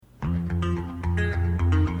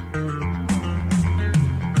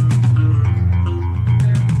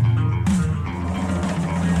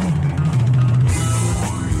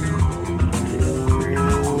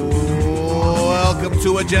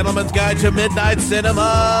A Gentleman's Guide to Midnight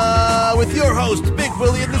Cinema with your host, Big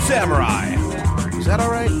Willie and the Samurai. Is that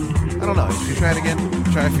all right? I don't know. Should we try it again?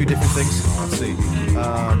 Try a few different things? Let's see.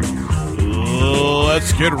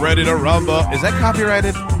 Let's get ready to rumble. Is that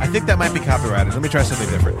copyrighted? I think that might be copyrighted. Let me try something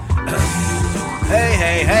different.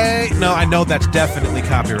 Hey. No, I know that's definitely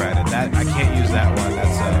copyrighted. That I can't use that one.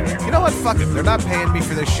 That's you know what? Fuck it. They're not paying me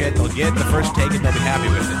for this shit. They'll get the first take and they'll be happy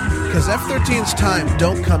with it. Because F-13's time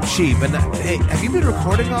don't come cheap. And hey, have you been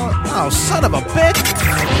recording all? Oh, son of a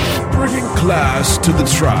bitch! Bringing class to the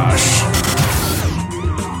trash.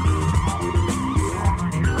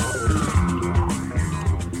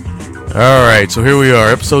 All right, so here we are,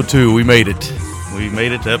 episode 2. We made it. We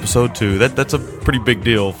made it to episode 2. That's a pretty big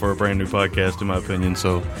deal for a brand new podcast, in my opinion.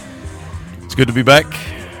 So it's good to be back.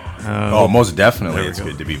 Most definitely, it's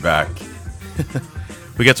good to be back.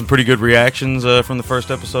 We got some pretty good reactions from the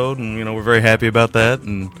first episode, and we're very happy about that.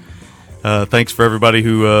 And thanks for everybody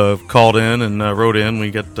who called in and wrote in.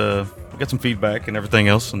 We got some feedback and everything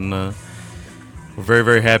else, and we're very,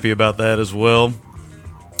 very happy about that as well.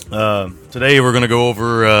 Today we're going to go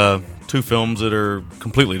over 2 films that are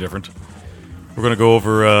completely different. We're going to go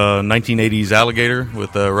over 1980's Alligator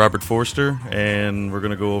with Robert Forster, and we're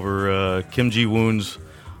going to go over Kim Ji-woon's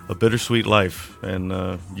A Bittersweet Life. And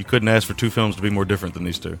you couldn't ask for 2 films to be more different than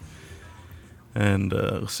these 2. And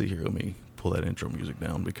let's see here. Let me pull that intro music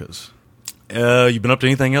down because you've been up to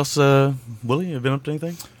anything else, Willie? Have you been up to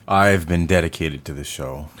anything? I've been dedicated to the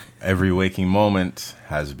show. Every waking moment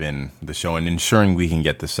has been the show and ensuring we can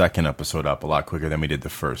get the second episode up a lot quicker than we did the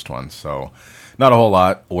first one. So not a whole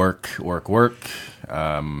lot. Work.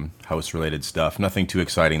 House-related stuff. Nothing too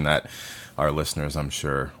exciting that our listeners, I'm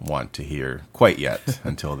sure, want to hear quite yet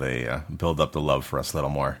until they build up the love for us a little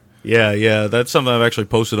more. Yeah. That's something I've actually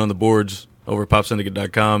posted on the boards over at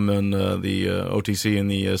popsyndicate.com and the OTC and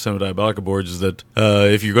the Cinema Diabolica boards is that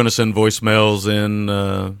if you're going to send voicemails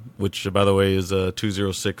in, which, by the way, is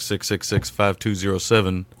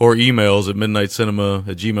 206-666-5207, or emails at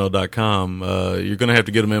midnightcinema@gmail.com, you're going to have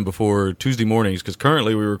to get them in before Tuesday mornings, because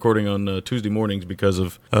currently we're recording on Tuesday mornings because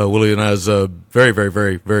of Willie and I's very, very,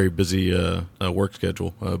 very, very busy work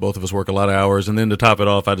schedule. Both of us work a lot of hours, and then to top it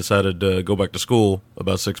off, I decided to go back to school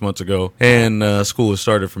about 6 months ago, and school has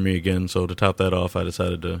started for me again, so to top that off, I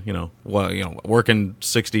decided to, working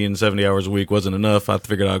 60 and 70 hours a week wasn't enough. I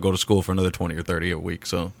figured I'd go to school for another 20 or 30 a week,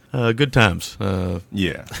 so good times.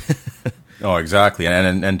 Yeah. Oh, exactly.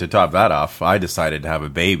 And to top that off, I decided to have a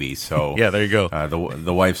baby. So yeah, there you go.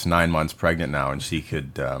 The wife's 9 months pregnant now, and she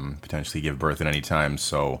could potentially give birth at any time.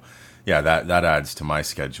 So yeah, that adds to my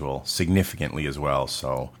schedule significantly as well.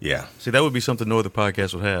 So yeah. See, that would be something no other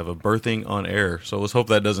podcast would have, a birthing on air. So let's hope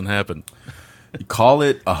that doesn't happen. You call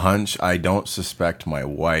it a hunch. I don't suspect my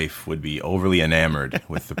wife would be overly enamored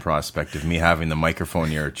with the prospect of me having the microphone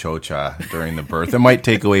near her chocha during the birth. It might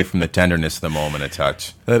take away from the tenderness of the moment a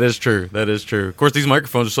touch. That is true. Of course, these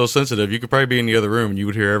microphones are so sensitive. You could probably be in the other room and you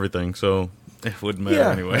would hear everything, so it wouldn't matter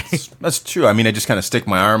anyway. That's true. I mean, I just kind of stick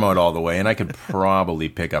my arm out all the way, and I could probably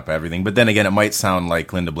pick up everything. But then again, it might sound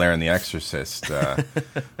like Linda Blair in The Exorcist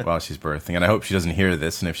while she's birthing. And I hope she doesn't hear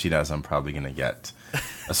this, and if she does, I'm probably going to get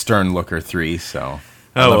a stern look or 3, so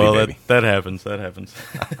I love you, baby. That happens.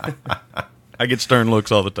 I get stern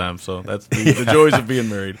looks all the time, so that's the joys of being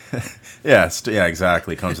married. Yeah,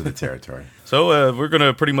 exactly. Comes with the territory. So we're going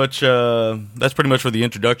to pretty much, that's pretty much for the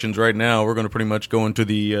introductions right now. We're going to pretty much go into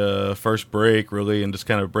the first break, really, and just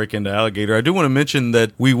kind of break into Alligator. I do want to mention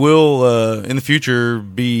that we will, in the future,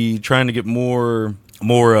 be trying to get more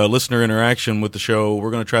listener interaction with the show. We're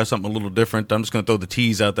going to try something a little different. I'm just going to throw the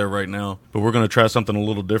tease out there right now, but we're going to try something a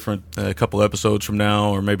little different a couple episodes from now,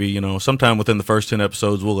 or maybe, sometime within the first 10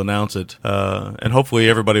 episodes, we'll announce it. And hopefully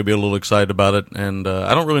everybody will be a little excited about it. And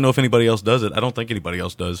I don't really know if anybody else does it. I don't think anybody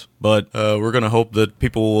else does, but we're going to hope that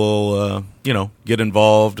people will, get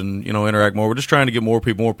involved and, interact more. We're just trying to get more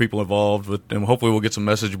people involved and hopefully we'll get some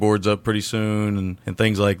message boards up pretty soon and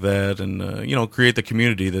things like that. And, create the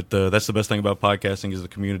community that's the best thing about podcasting is the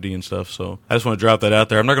community and stuff. So I just want to drop that out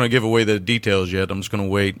there. I'm not going to give away the details yet. I'm just going to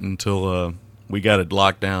wait until we got it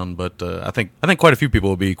locked down. But I think quite a few people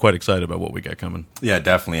will be quite excited about what we got coming. Yeah,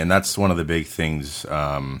 definitely. And that's one of the big things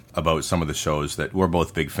about some of the shows that we're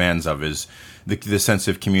both big fans of is the sense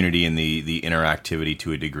of community and the interactivity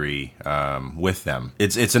to a degree with them.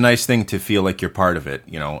 It's a nice thing to feel like you're part of it,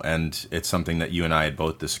 and it's something that you and I had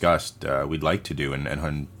both discussed we'd like to do.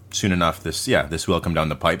 And soon enough, this will come down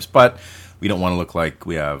the pipes. But we don't want to look like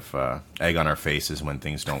we have egg on our faces when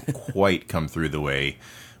things don't quite come through the way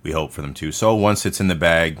we hope for them to. So once it's in the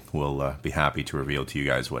bag, we'll be happy to reveal to you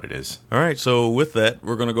guys what it is. All right, so with that,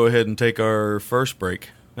 we're going to go ahead and take our first break.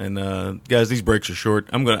 And guys, these breaks are short.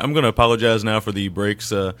 I'm gonna apologize now for the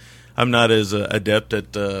breaks. I'm not as adept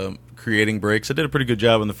at creating breaks. I did a pretty good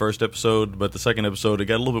job in the first episode, but the second episode it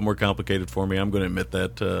got a little bit more complicated for me. I'm going to admit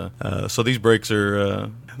that. So these breaks are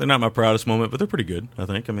they're not my proudest moment, but they're pretty good. I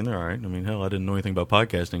think. I mean, they're all right. I mean, hell, I didn't know anything about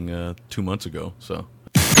podcasting 2 months ago, so.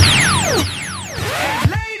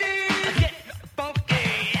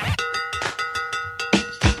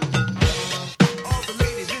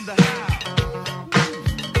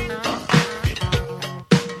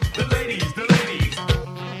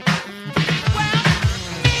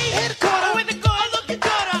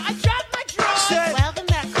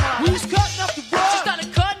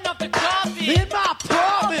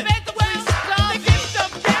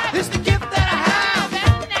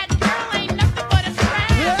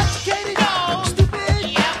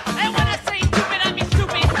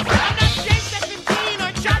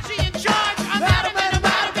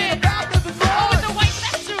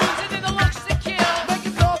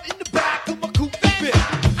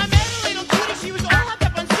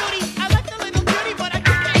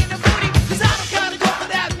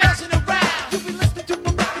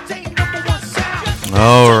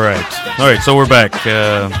 All right, so we're back.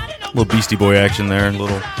 Little Beastie Boy action there. A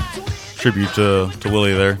little tribute to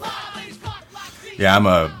Willie there. Yeah, I'm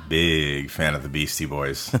a big fan of the Beastie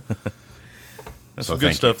Boys. That's some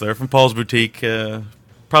good stuff there from Paul's Boutique.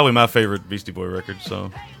 Probably my favorite Beastie Boy record,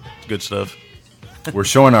 so good stuff. We're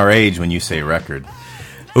showing our age when you say record.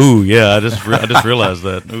 Ooh, yeah, I just realized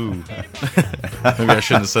that. Ooh. Maybe I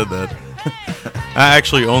shouldn't have said that. I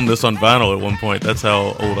actually owned this on vinyl at one point. That's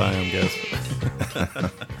how old I am, guys.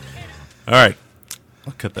 All right.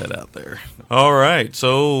 I'll cut that out there. All right.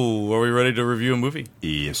 So, are we ready to review a movie?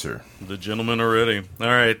 Yes, sir. The gentlemen are ready. All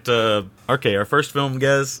right. Okay, our first film,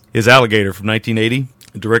 guys, is Alligator from 1980,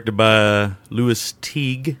 directed by Louis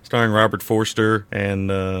Teague, starring Robert Forster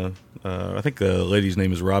and I think the lady's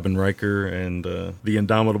name is Robin Riker and the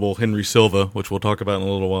indomitable Henry Silva, which we'll talk about in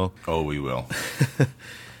a little while. Oh, we will.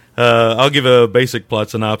 I'll give a basic plot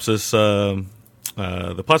synopsis.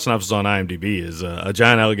 The plot synopsis on IMDb is a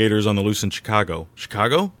giant alligator is on the loose in Chicago.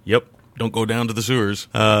 Chicago? Yep. Don't go down to the sewers.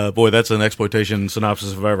 Boy, that's an exploitation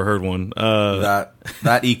synopsis if I've ever heard one.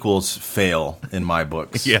 That equals fail in my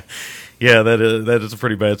books. Yeah, that is a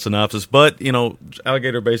pretty bad synopsis. But, you know,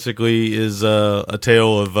 Alligator basically is a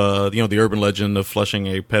tale of, the urban legend of flushing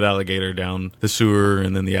a pet alligator down the sewer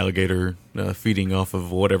and then the alligator feeding off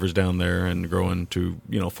of whatever's down there and growing to,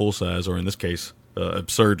 full size, or in this case,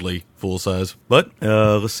 absurdly full size. But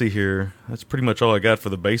let's see here. That's pretty much all I got for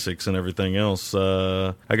the basics and everything else.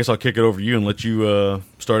 I guess I'll kick it over to you and let you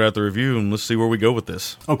start out the review, and let's see where we go with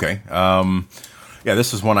this. Okay. Yeah,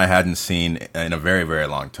 this is one I hadn't seen in a very, very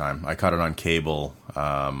long time. I caught it on cable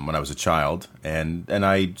when I was a child, and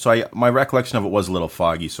my recollection of it was a little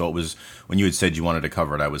foggy. So it was when you had said you wanted to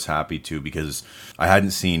cover it, I was happy to, because I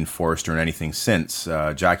hadn't seen Forrester in anything since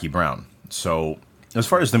Jackie Brown. So as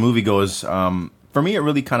far as the movie goes, for me, it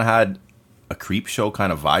really kind of had a creep show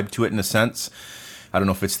kind of vibe to it in a sense. I don't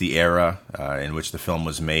know if it's the era in which the film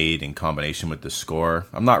was made in combination with the score.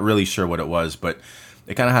 I'm not really sure what it was, but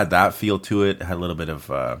it kind of had that feel to it. It had a little bit of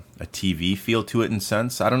a TV feel to it in a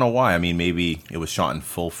sense. I don't know why. I mean, maybe it was shot in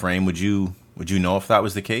full frame. Would you know if that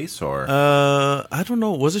was the case, or? I don't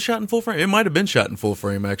know. Was it shot in full frame? It might have been shot in full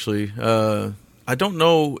frame, actually. I don't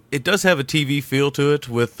know. It does have a TV feel to it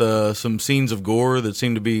with some scenes of gore that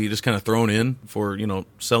seem to be just kind of thrown in for,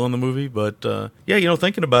 selling the movie. But,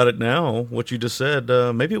 thinking about it now, what you just said,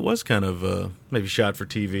 maybe it was kind of maybe shot for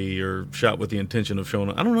TV or shot with the intention of showing.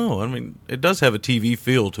 I don't know. I mean, it does have a TV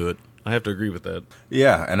feel to it. I have to agree with that.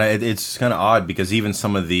 Yeah, and it's kind of odd because even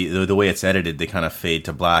some of the way it's edited, they kind of fade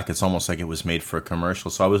to black. It's almost like it was made for a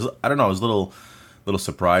commercial. So I was a little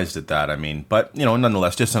surprised at that. I mean, but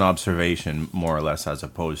nonetheless, just an observation more or less, as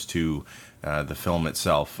opposed to the film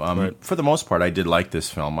itself. Right. For the most part, I did like this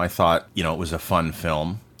film. I thought it was a fun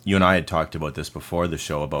film. You and I had talked about this before the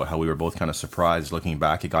show, about how we were both kind of surprised looking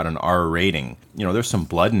back. It got an R rating. There's some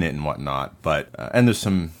blood in it and whatnot, but and there's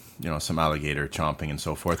some some alligator chomping and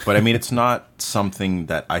so forth. But I mean, it's not something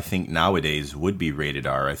that I think nowadays would be rated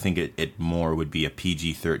R. I think it more would be a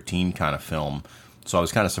PG-13 kind of film. So I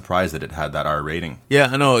was kind of surprised that it had that R rating. Yeah,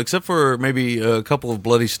 I know, except for maybe a couple of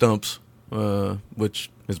bloody stumps,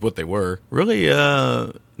 which is what they were. Really,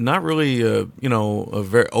 not really, a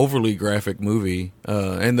very overly graphic movie.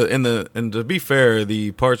 And to be fair,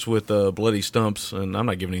 the parts with bloody stumps, and I'm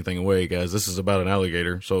not giving anything away, guys. This is about an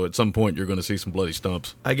alligator, so at some point you're going to see some bloody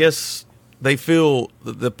stumps. I guess they feel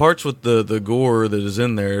the parts with the gore that is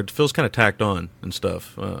in there. It feels kind of tacked on and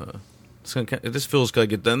stuff. It just feels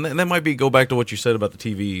like it. And that might be go back to what you said about the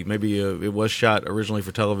TV. Maybe it was shot originally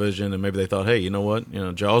for television, and maybe they thought, hey, you know what?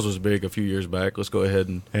 Jaws was big a few years back. Let's go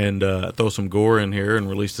ahead and throw some gore in here and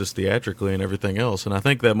release this theatrically and everything else. And I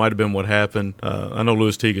think that might have been what happened. I know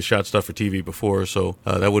Louis Teague has shot stuff for TV before, so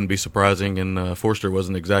that wouldn't be surprising. And Forster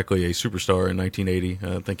wasn't exactly a superstar in 1980.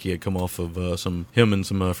 I think he had come off of him and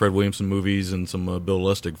some Fred Williamson movies and some Bill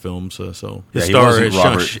Lustig films. So his star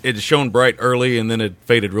had shone bright early, and then it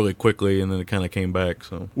faded really quickly, and then it kind of came back.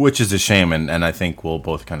 So, which is a shame, and I think we'll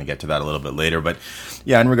both kind of get to that a little bit later. But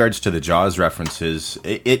yeah, in regards to the Jaws references,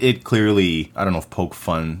 it clearly, I don't know if pokes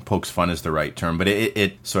fun is the right term, but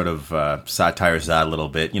it sort of satires that a little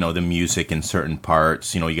bit. The music in certain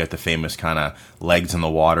parts. You got the famous kind of legs in the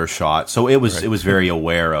water shot. So it was very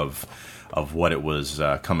aware of what it was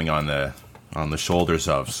coming on the shoulders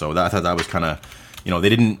of. So I thought that was kind of. They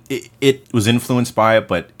didn't. It was influenced by it,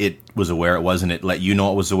 but it was aware it was, and it let you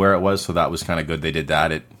know it was aware it was. So that was kind of good. They did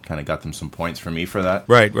that. It kind of got them some points for me for that.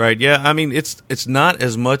 Right. Yeah. I mean, it's not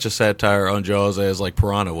as much a satire on Jaws as like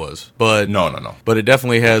Piranha was, but no. But it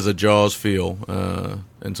definitely has a Jaws feel.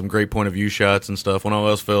 And some great point of view shots and stuff. When all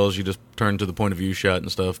else fails, you just turn to the point of view shot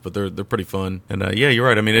and stuff. But they're pretty fun. And yeah, you're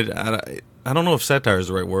right. I mean, I don't know if satire is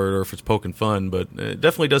the right word or if it's poking fun, but it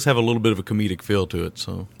definitely does have a little bit of a comedic feel to it.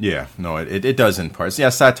 So yeah, no, it does in parts. Yeah,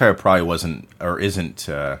 satire probably wasn't or isn't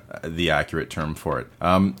the accurate term for it.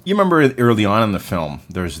 You remember early on in the film,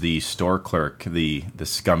 there's the store clerk, the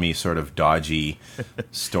scummy sort of dodgy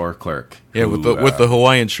store clerk. Yeah, with the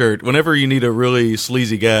Hawaiian shirt. Whenever you need a really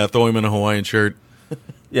sleazy guy, throw him in a Hawaiian shirt.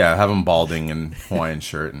 Yeah, have him balding and Hawaiian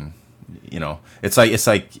shirt, and it's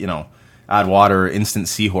like add water, instant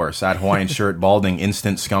seahorse. Add Hawaiian shirt, balding,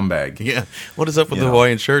 instant scumbag. Yeah, what is up with the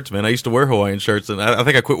Hawaiian shirts, man? I used to wear Hawaiian shirts, and I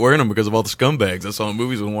think I quit wearing them because of all the scumbags I saw in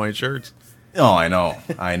movies with Hawaiian shirts. Oh, I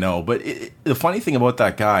know. But the funny thing about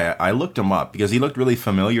that guy, I looked him up because he looked really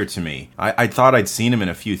familiar to me. I thought I'd seen him in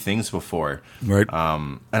a few things before. Right.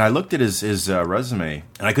 And I looked at his resume,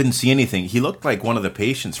 and I couldn't see anything. He looked like one of the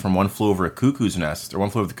patients from One Flew Over the Cuckoo's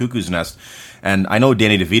Nest. And I know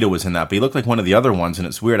Danny DeVito was in that, but he looked like one of the other ones, and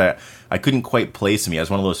it's weird. I couldn't quite place him. He has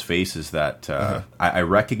one of those faces that I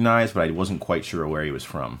recognized, but I wasn't quite sure where he was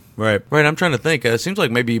from. Right. I'm trying to think. It seems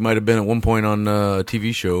like maybe he might have been at one point on a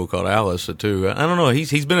TV show called Alice, too. I don't know.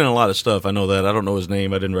 He's been in a lot of stuff. I know that. I don't know his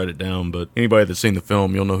name. I didn't write it down, but anybody that's seen the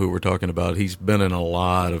film, you'll know who we're talking about. He's been in a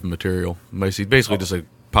lot of material. He's basically just a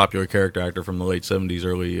popular character actor from the late 70s,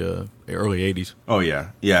 early 80s. Oh,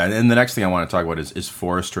 yeah. Yeah, and the next thing I want to talk about is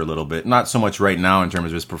Forrester a little bit. Not so much right now in terms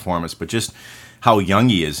of his performance, but just how young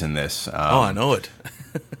he is in this. I know it.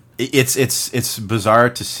 It's bizarre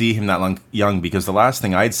to see him that young because the last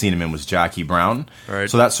thing I'd seen him in was Jackie Brown. Right.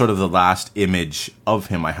 So that's sort of the last image of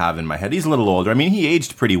him I have in my head. He's a little older. I mean, he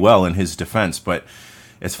aged pretty well in his defense, but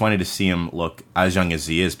it's funny to see him look as young as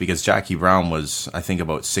he is because Jackie Brown was, I think,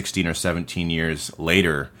 about 16 or 17 years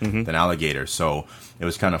later than Alligator. So it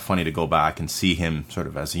was kind of funny to go back and see him sort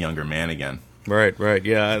of as a younger man again. Right.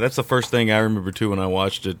 Yeah, that's the first thing I remember, too, when I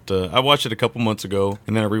watched it. I watched it a couple months ago,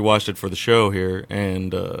 and then I rewatched it for the show here.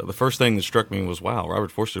 And the first thing that struck me was, wow,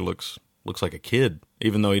 Robert Forster looks like a kid,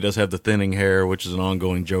 even though he does have the thinning hair, which is an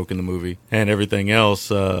ongoing joke in the movie, and everything else.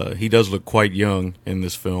 He does look quite young in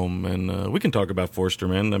this film, and we can talk about Forster,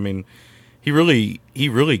 man. I mean, he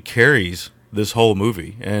really carries this whole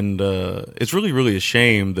movie, and it's really a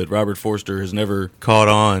shame that Robert Forster has never caught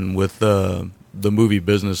on with the movie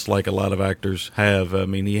business like a lot of actors have. I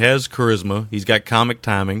mean, he has charisma. He's got comic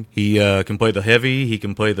timing. He can play the heavy. He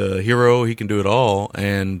can play the hero. He can do it all.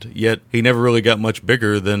 And yet he never really got much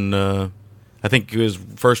bigger than I think his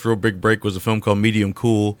first real big break was a film called Medium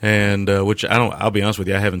Cool, and which I'll be honest with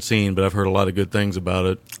you, I haven't seen, but I've heard a lot of good things about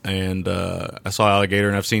it. And I saw Alligator,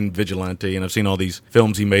 and I've seen Vigilante, and I've seen all these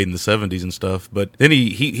films he made in the 70s and stuff. But then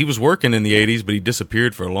he was working in the 80s, but he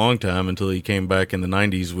disappeared for a long time until he came back in the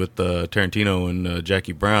 90s with Tarantino and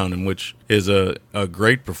Jackie Brown, and which is a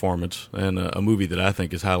great performance and a movie that I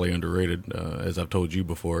think is highly underrated, as I've told you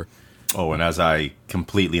before. Oh, and as I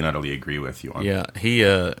completely and utterly agree with you on. Yeah, he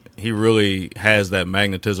really has that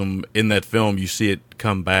magnetism in that film. You see it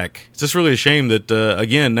come back. It's just really a shame that,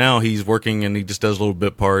 again, now he's working and he just does little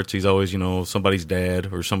bit parts. He's always, somebody's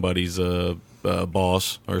dad or somebody's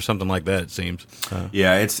boss or something like that, it seems.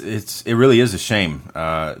 Yeah, it really is a shame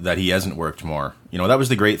that he hasn't worked more. That was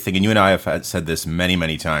the great thing, and you and I have said this many,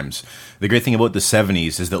 many times. The great thing about the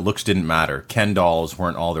 70s is that looks didn't matter. Ken dolls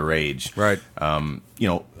weren't all the rage. Right.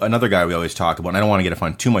 Another guy we always talk about, and I don't want to get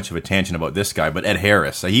on too much of a tangent about this guy, but Ed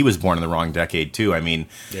Harris. He was born in the wrong decade, too. I mean,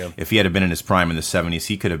 If he had been in his prime in the 70s,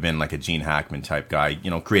 he could have been like a Gene Hackman type guy,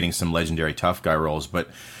 creating some legendary tough guy roles. But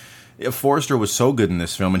Forrester was so good in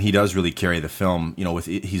this film, and he does really carry the film.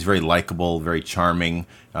 He's very likable, very charming.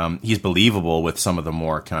 He's believable with some of the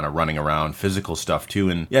more kind of running around physical stuff too.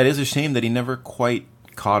 And yeah, it is a shame that he never quite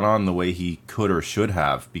caught on the way he could or should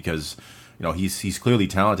have, because he's clearly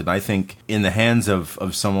talented. I think in the hands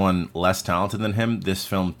of someone less talented than him, this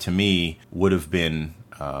film to me would have been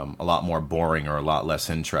a lot more boring or a lot less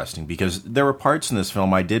interesting, because there were parts in this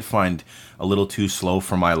film I did find a little too slow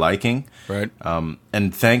for my liking. Right.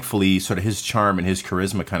 And thankfully, sort of his charm and his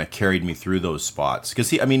charisma kind of carried me through those spots.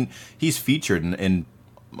 Because he's featured in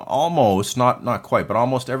almost, not quite, but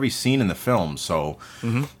almost every scene in the film. So,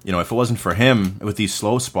 if it wasn't for him with these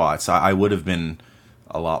slow spots, I would have been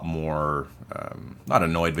a lot more, not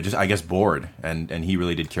annoyed, but just, I guess, bored. And he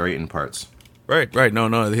really did carry it in parts. Right.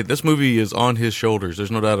 No. This movie is on his shoulders. There's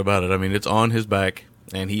no doubt about it. I mean, it's on his back,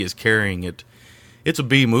 and he is carrying it. It's a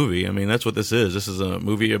B movie. I mean, that's what this is. This is a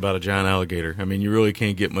movie about a giant alligator. I mean, you really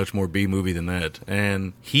can't get much more B movie than that.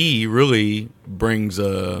 And he really brings,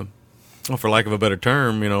 for lack of a better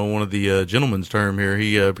term, one of the gentleman's term here,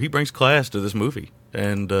 he brings class to this movie.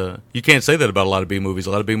 And you can't say that about a lot of B movies.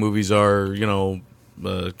 A lot of B movies are,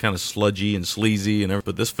 kind of sludgy and sleazy and everything.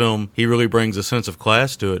 But this film, he really brings a sense of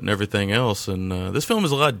class to it and everything else. And this film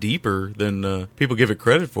is a lot deeper than people give it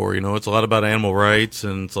credit for. It's a lot about animal rights,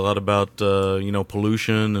 and it's a lot about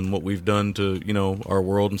pollution and what we've done to our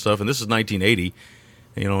world and stuff. And this is 1980.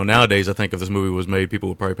 Nowadays, I think if this movie was made, people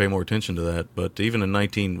would probably pay more attention to that. But even in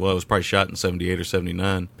it was probably shot in 78 or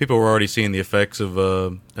 79, people were already seeing the effects of,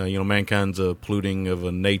 mankind's polluting of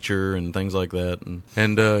nature and things like that.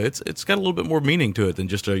 And it's got a little bit more meaning to it than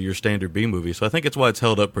just your standard B movie. So I think it's why it's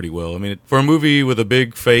held up pretty well. I mean, for a movie with a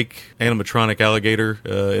big, fake, animatronic alligator,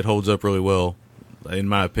 it holds up really well, in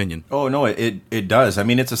my opinion. Oh, no, it does. I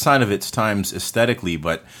mean, it's a sign of its times aesthetically,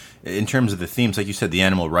 but in terms of the themes, like you said, the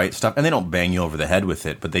animal rights stuff, and they don't bang you over the head with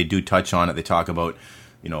it, but they do touch on it. They talk about,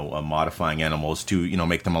 modifying animals to,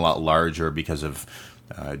 make them a lot larger because of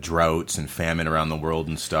droughts and famine around the world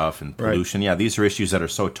and stuff, and pollution. Right. Yeah, these are issues that are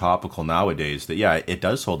so topical nowadays that, yeah, it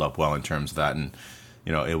does hold up well in terms of that. And,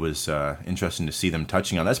 it was interesting to see them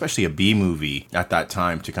touching on that, especially a B movie at that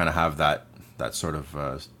time, to kind of have that sort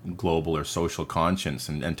of global or social conscience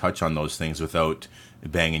and touch on those things without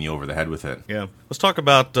banging you over the head with it. Yeah. Let's talk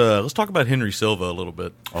about Henry Silva a little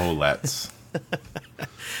bit. Oh, let's.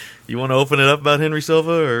 You want to open it up about Henry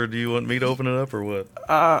Silva, or do you want me to open it up, or what?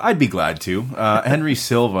 I'd be glad to. Henry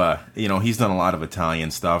Silva, he's done a lot of Italian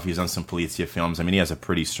stuff. He's done some Polizia films. I mean, he has a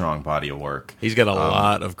pretty strong body of work. He's got a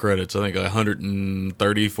lot of credits. I think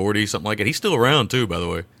 130, 40, something like that. He's still around, too, by the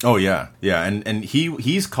way. Oh, yeah. Yeah, and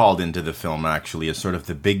he's called into the film, actually, as sort of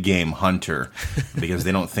the big game hunter, because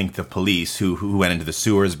they don't think the police, who went into the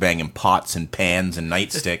sewers banging pots and pans and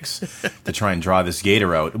nightsticks to try and draw this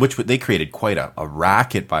gator out, which they created quite a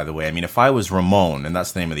racket, by the way. I mean, if I was Ramon, and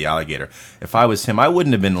that's the name of the alligator, if I was him, I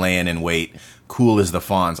wouldn't have been laying in wait, cool as the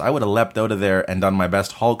fawns. I would have leapt out of there and done my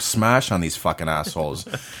best Hulk smash on these fucking assholes,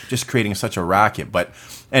 just creating such a racket. But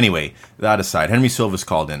anyway, that aside, Henry Silva's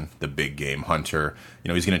called in the big game hunter.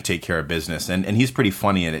 He's going to take care of business, and he's pretty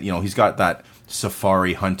funny in it. He's got that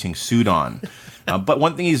safari hunting suit on. But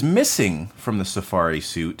one thing he's missing from the safari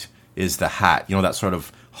suit is the hat. That sort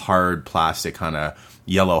of hard plastic kind of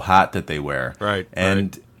yellow hat that they wear. Right.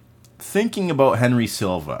 And thinking about Henry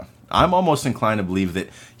Silva, I'm almost inclined to believe that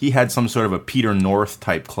he had some sort of a Peter North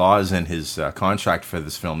type clause in his contract for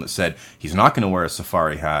this film that said he's not going to wear a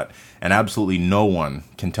safari hat, and absolutely no one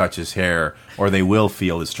can touch his hair, or they will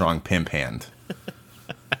feel his strong pimp hand.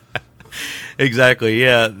 Exactly,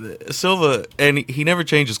 yeah. Silva, and he never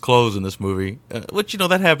changes clothes in this movie, which,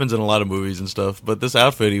 that happens in a lot of movies and stuff, but this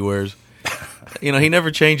outfit he wears, he never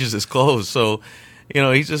changes his clothes, so,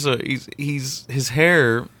 he's just his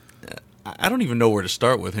hair, I don't even know where to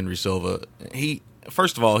start with Henry Silva.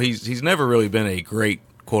 First of all, he's never really been a great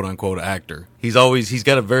quote unquote actor. He's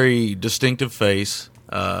got a very distinctive face.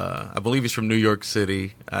 I believe he's from New York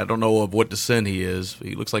City. I don't know of what descent he is.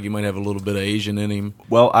 He looks like he might have a little bit of Asian in him.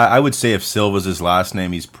 Well, I would say if Silva's his last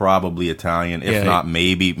name, he's probably Italian. If not,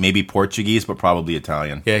 maybe Portuguese, but probably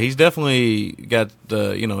Italian. Yeah, he's definitely got,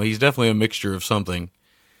 he's definitely a mixture of something.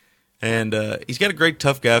 And he's got a great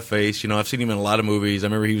tough guy face. I've seen him in a lot of movies. I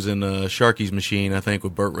remember he was in Sharky's Machine, I think,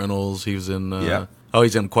 with Burt Reynolds. He was in...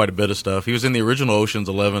 he's in quite a bit of stuff. He was in the original Ocean's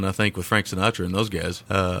 11, I think, with Frank Sinatra and those guys,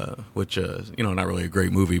 which, not really a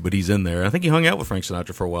great movie, but he's in there. I think he hung out with Frank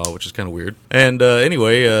Sinatra for a while, which is kind of weird. And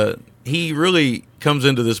anyway, he really comes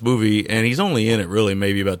into this movie, and he's only in it really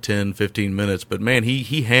maybe about 10, 15 minutes, but man,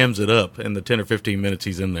 he hams it up in the 10 or 15 minutes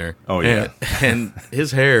he's in there. Oh, yeah. And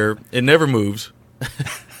his hair, it never moves.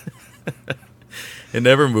 It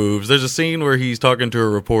never moves. There's a scene where he's talking to a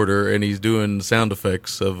reporter and he's doing sound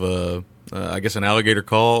effects of, I guess, an alligator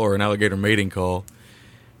call or an alligator mating call.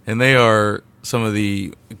 And they are some of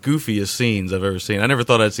the goofiest scenes I've ever seen. I never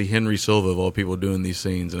thought I'd see Henry Silva, of all people, doing these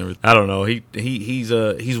scenes and everything. I don't know.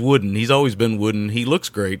 He's wooden. He's always been wooden. He looks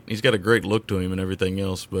great. He's got a great look to him and everything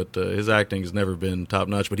else, but his acting has never been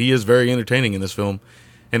top-notch. But he is very entertaining in this film.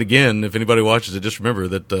 And again, if anybody watches it, just remember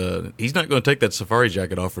that he's not going to take that safari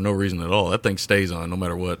jacket off for no reason at all. That thing stays on no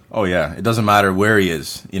matter what. Oh, yeah. It doesn't matter where he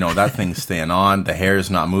is. That thing's staying on. The hair is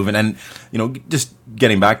not moving. And, just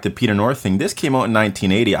getting back to Peter North thing, this came out in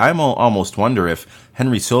 1980. I almost wonder if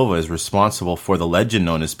Henry Silva is responsible for the legend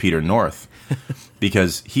known as Peter North,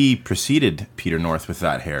 because he preceded Peter North with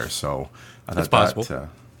that hair. So I thought that's possible.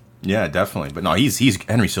 Yeah, definitely. But no,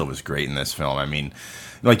 Henry Silva's great in this film. I mean,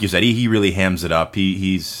 like you said, he really hams it up.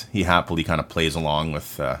 He happily kind of plays along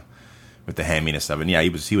with the hamminess of it. And yeah,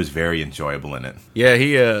 he was very enjoyable in it. Yeah,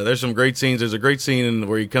 there's some great scenes. There's a great scene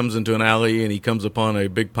where he comes into an alley and he comes upon a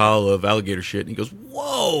big pile of alligator shit and he goes,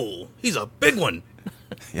 "Whoa, he's a big one."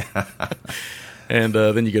 Yeah. And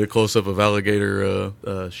then you get a close-up of alligator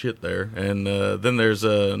shit there. And then there's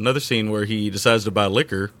another scene where he decides to buy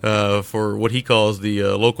liquor for what he calls the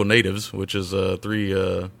local natives, which is three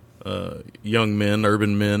young men,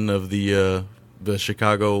 urban men of the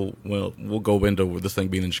Chicago. Well, we'll go into this thing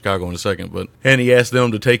being in Chicago in a second, and he asked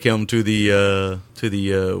them to take him to the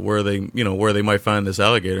where they might find this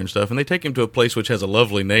alligator and stuff, and they take him to a place which has a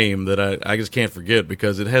lovely name that I just can't forget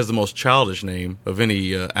because it has the most childish name of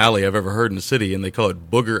any alley I've ever heard in the city, and they call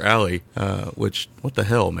it Booger Alley. Which, what the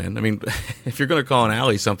hell, man? I mean, if you're going to call an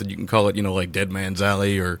alley something, you can call it like Dead Man's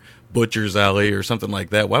Alley or Butcher's Alley or something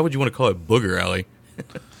like that. Why would you want to call it Booger Alley?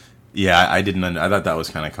 Yeah, I didn't. I thought that was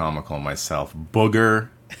kind of comical myself. Booger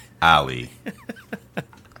Alley.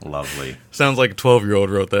 Lovely. Sounds like a 12-year-old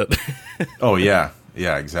wrote that. Oh yeah,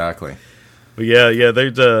 exactly. But yeah.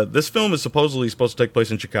 There's this film is supposedly supposed to take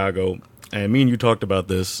place in Chicago, and me and you talked about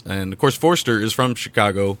this. And of course, Forster is from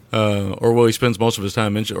Chicago, he spends most of his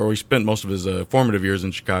time he spent most of his formative years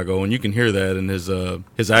in Chicago, and you can hear that in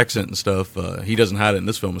his accent and stuff. He doesn't hide it in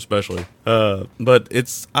this film, especially. But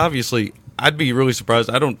it's obviously. I'd be really surprised.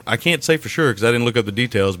 I can't say for sure because I didn't look up the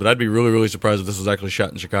details, but I'd be really, really surprised if this was actually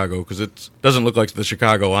shot in Chicago because it doesn't look like the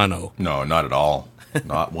Chicago I know. No, not at all.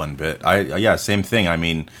 Not one bit. Same thing. I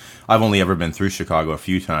mean, I've only ever been through Chicago a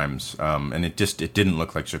few times, and it didn't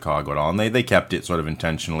look like Chicago at all. And they kept it sort of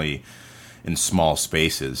intentionally in small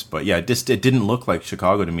spaces, but yeah, it didn't look like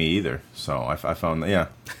Chicago to me either. So I found that, yeah.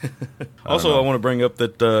 Also, I want to bring up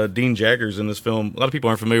that Dean Jagger's in this film. A lot of people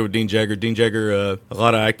aren't familiar with Dean Jagger. Dean Jagger, a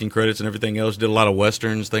lot of acting credits and everything else. Did a lot of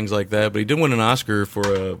westerns, things like that. But he did win an Oscar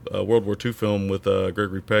for a World War II film with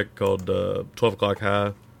Gregory Peck called 12 O'Clock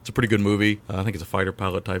High. It's a pretty good movie. I think it's a fighter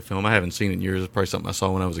pilot type film. I haven't seen it in years. It's probably something I saw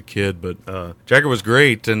when I was a kid. But Jagger was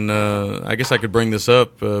great, and I guess I could bring this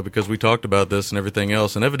up because we talked about this and everything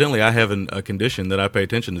else. And evidently I have a condition that I pay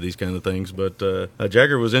attention to these kind of things. But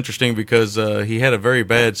Jagger was interesting because he had a very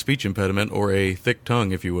bad speech impediment, or a thick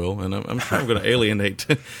tongue, if you will. And I'm sure I'm going to alienate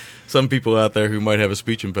some people out there who might have a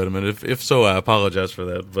speech impediment. If so, I apologize for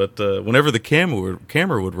that. But whenever the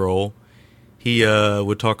camera would roll, he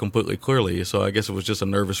would talk completely clearly, so I guess it was just a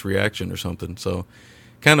nervous reaction or something. So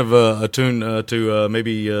kind of attuned to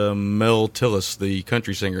maybe Mel Tillis, the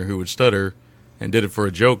country singer who would stutter, and did it for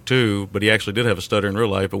a joke too, but he actually did have a stutter in real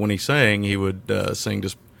life. But when he sang, he would sing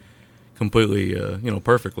just completely,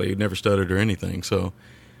 perfectly. He never stuttered or anything. So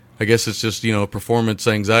I guess it's just, performance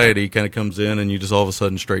anxiety kind of comes in and you just all of a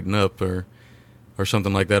sudden straighten up or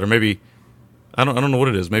something like that. Or maybe... I don't know what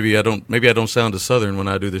it is. Maybe I don't sound as Southern when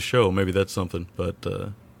I do this show. Maybe that's something, but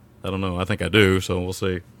I don't know. I think I do, so we'll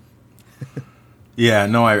see. Yeah,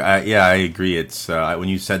 no, I agree. It's when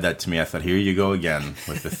you said that to me, I thought, here you go again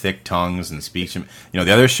with the thick tongues and speech. The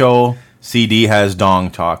other show, CD, has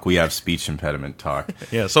dong talk. We have speech impediment talk.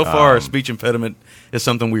 Yeah, so far, speech impediment is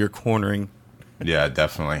something we are cornering. Yeah,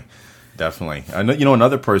 definitely.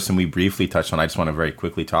 Another person we briefly touched on, I just want to very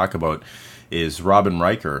quickly talk about, is Robin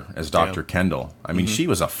Riker as Dr. Kendall. I mean, she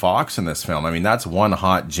was a fox in this film. I mean, that's one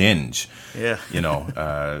hot ginge. Yeah.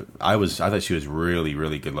 I thought she was really,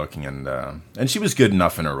 really good looking, and she was good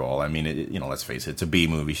enough in her role. I mean, let's face it, it's a B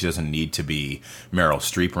movie. She doesn't need to be Meryl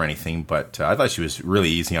Streep or anything, but I thought she was really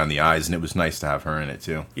easy on the eyes, and it was nice to have her in it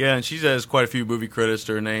too. Yeah, and she has quite a few movie credits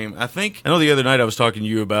to her name. I know the other night I was talking to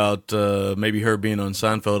you about maybe her being on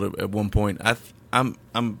Seinfeld at one point.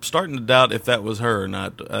 I'm starting to doubt if that was her or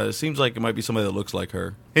not. It seems like it might be somebody that looks like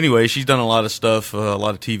her. Anyway, she's done a lot of stuff, a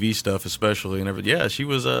lot of TV stuff especially, and everything. Yeah, she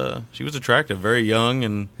was attractive, very young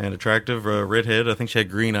and attractive, redhead. I think she had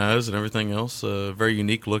green eyes and everything else. Very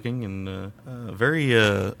unique looking and very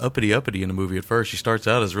uppity in the movie at first. She starts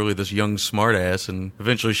out as really this young smartass, and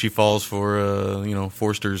eventually she falls for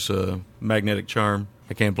Forster's magnetic charm.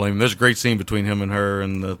 I can't blame him. There's a great scene between him and her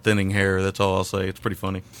and the thinning hair. That's all I'll say. It's pretty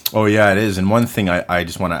funny. Oh, yeah, it is. And one thing I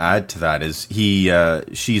just want to add to that is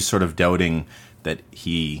she's sort of doubting that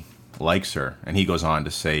he likes her. And he goes on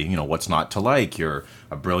to say, what's not to like? You're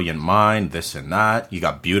a brilliant mind, this and that. You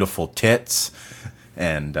got beautiful tits.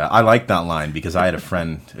 And I like that line because I had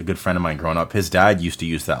a good friend of mine growing up. His dad used to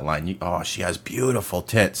use that line. Oh, she has beautiful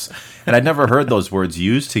tits. And I'd never heard those words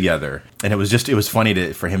used together. And it was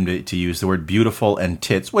funny for him to use the word beautiful and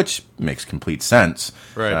tits, which makes complete sense,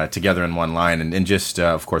 right. Together in one line. And just,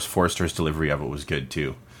 of course, Forster's delivery of it was good,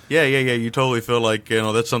 too. Yeah. You totally feel like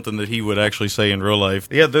that's something that he would actually say in real life.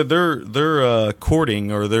 Yeah, they're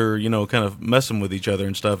courting or they're kind of messing with each other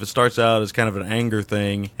and stuff. It starts out as kind of an anger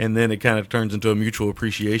thing, and then it kind of turns into a mutual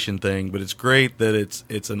appreciation thing. But it's great that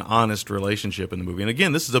it's an honest relationship in the movie. And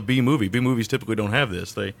again, this is a B movie. B movies typically don't have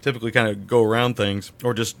this. They typically kind of go around things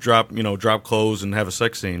or just drop clothes and have a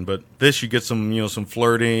sex scene. But this, you get some some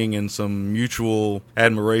flirting and some mutual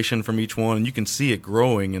admiration from each one, and you can see it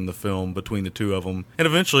growing in the film between the two of them. And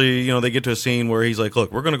eventually, they get to a scene where he's like,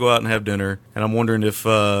 look, we're going to go out and have dinner, and I'm wondering if,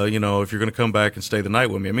 if you're going to come back and stay the night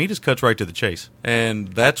with me. I mean, he just cuts right to the chase. And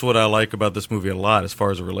that's what I like about this movie a lot as far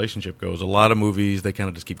as a relationship goes. A lot of movies, they kind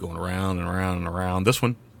of just keep going around and around and around. This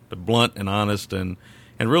one, blunt and honest, and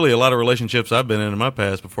really a lot of relationships I've been in my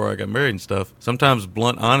past before I got married and stuff, sometimes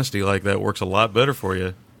blunt honesty like that works a lot better for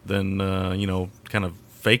you than, kind of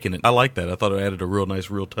faking it. I like that. I thought it added a real nice,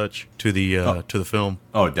 real touch to the film.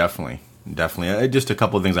 Oh, definitely. Definitely. Just a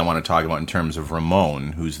couple of things I want to talk about in terms of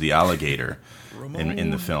Ramon, who's the alligator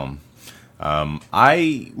in the film.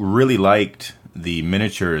 I really liked the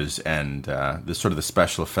miniatures and the sort of the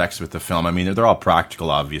special effects with the film. I mean, they're all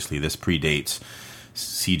practical, obviously. This predates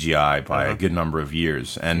CGI by a good number of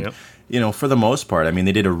years. And, for the most part, I mean,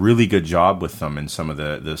 they did a really good job with them in some of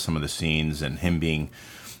the scenes, and him being...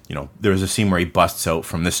 there was a scene where he busts out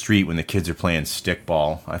from the street when the kids are playing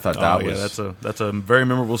stickball. I thought that's a very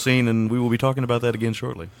memorable scene, and we will be talking about that again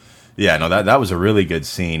shortly. Yeah, no, that was a really good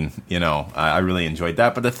scene. I really enjoyed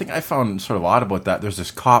that. But the thing I found sort of odd about that, there's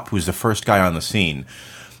this cop who's the first guy on the scene,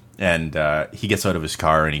 and he gets out of his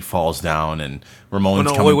car and he falls down, and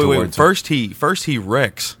Ramon's coming towards him. First he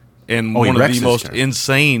wrecks in one of the most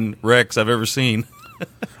insane wrecks I've ever seen.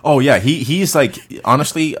 Oh, yeah, he's like,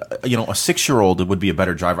 honestly, a 6-year-old would be a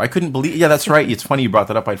better driver. I couldn't believe... Yeah, that's right. It's funny you brought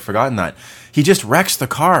that up. I'd forgotten that. He just wrecks the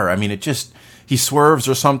car. I mean, he swerves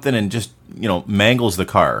or something and just, mangles the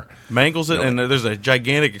car. Mangles it, and there's a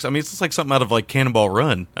gigantic... I mean, it's just like something out of, like, Cannonball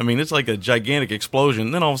Run. I mean, it's like a gigantic explosion.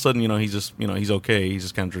 And then all of a sudden, he's just, he's okay. He's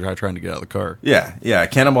just kind of trying to get out of the car. Yeah,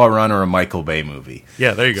 Cannonball Run or a Michael Bay movie.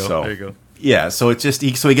 Yeah, there you go. Yeah, so it's just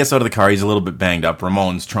so he gets out of the car. He's a little bit banged up.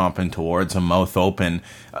 Ramon's tromping towards him, mouth open.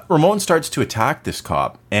 Ramon starts to attack this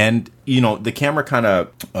cop, and the camera kind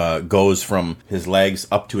of goes from his legs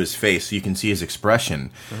up to his face, so you can see his expression.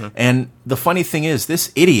 Mm-hmm. And the funny thing is,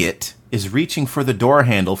 this idiot is reaching for the door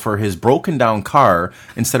handle for his broken down car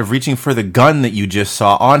instead of reaching for the gun that you just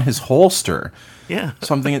saw on his holster. Yeah,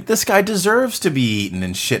 something this guy deserves to be eaten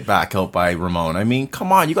and shit back out by Ramon. I mean,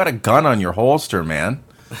 come on, you got a gun on your holster, man.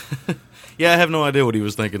 Yeah, I have no idea what he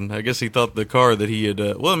was thinking. I guess he thought the car that he had...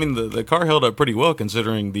 the car held up pretty well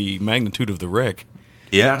considering the magnitude of the wreck.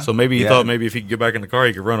 Yeah. So maybe he thought maybe if he could get back in the car,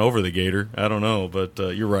 he could run over the gator. I don't know, but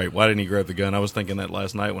you're right. Why didn't he grab the gun? I was thinking that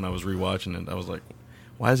last night when I was rewatching it. I was like,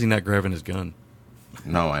 why is he not grabbing his gun?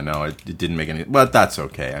 No, I know. It didn't make any... But that's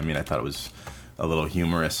okay. I mean, I thought it was a little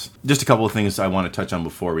humorous. Just a couple of things I want to touch on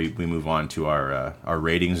before we move on to our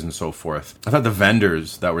ratings and so forth. I thought the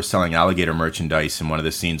vendors that were selling alligator merchandise in one of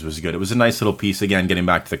the scenes was good. It was a nice little piece, again, getting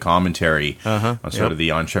back to the commentary on sort of the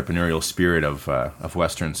entrepreneurial spirit of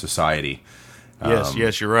Western society.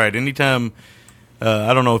 Yes, you're right. Anytime,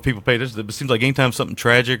 I don't know if people pay attention, but it seems like anytime something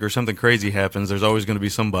tragic or something crazy happens, there's always going to be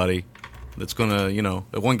somebody that's going to,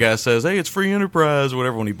 that one guy says, hey, it's free enterprise or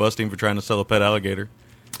whatever when he busts him for trying to sell a pet alligator.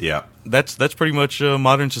 Yeah. That's pretty much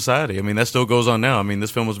modern society. I mean, that still goes on now. I mean, this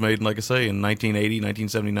film was made, like I say, in 1980,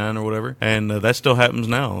 1979 or whatever, and that still happens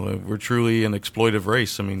now. We're truly an exploitive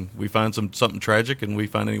race. I mean, we find something tragic, and we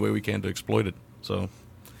find any way we can to exploit it. So,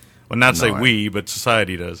 well, not say we, but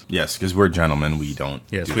society does. Yes, because we're gentlemen. We don't.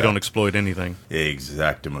 Yes, we don't exploit anything.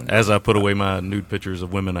 Exactly. As I put away my nude pictures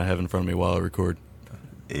of women I have in front of me while I record.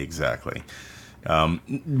 Exactly.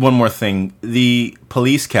 One more thing. The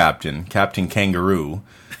police captain, Captain Kangaroo,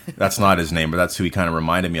 that's not his name, but that's who he kind of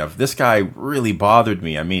reminded me of. This guy really bothered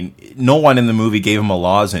me. I mean, no one in the movie gave him a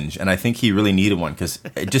lozenge, and I think he really needed one, because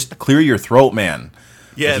just clear your throat, man.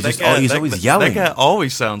 Yeah, he's always yelling. That guy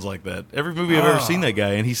always sounds like that. Every movie I've ever seen that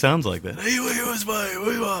guy, and he sounds like that.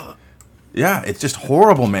 Yeah, it's just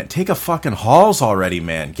horrible, man. Take a fucking Halls already,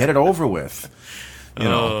 man. Get it over with. You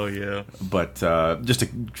know. Oh, yeah. But just a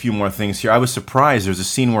few more things here. I was surprised. There's a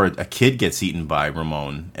scene where a kid gets eaten by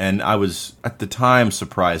Ramon, and I was, at the time,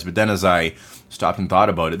 surprised. But then as I stopped and thought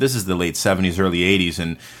about it, this is the late 70s, early 80s,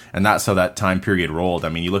 and that's how that time period rolled. I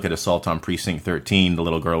mean, you look at Assault on Precinct 13, the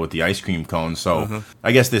little girl with the ice cream cone. So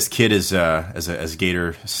I guess this kid is as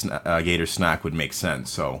Gator snack would make sense.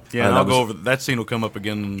 So yeah, and I'll go over that scene. Will come up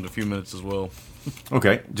again in a few minutes as well.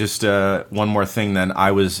 Okay, just one more thing. Then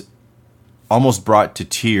I was almost brought to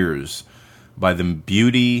tears by the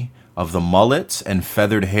beauty of the mullets and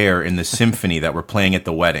feathered hair in the symphony that were playing at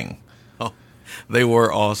the wedding. Oh, they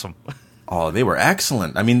were awesome. Oh, they were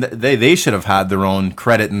excellent. I mean, they should have had their own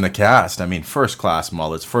credit in the cast. I mean, first-class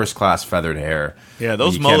mullets, first-class feathered hair. Yeah,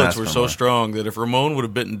 those mullets were so strong that if Ramon would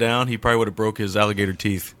have bitten down, he probably would have broke his alligator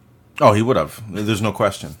teeth. Oh, he would have. There's no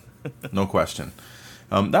question. No question.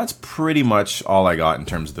 That's pretty much all I got in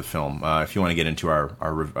terms of the film. If you want to get into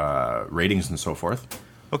our ratings and so forth.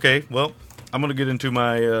 Okay, well, I'm going to get into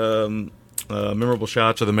my memorable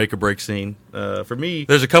shots of the make-or-break scene. For me,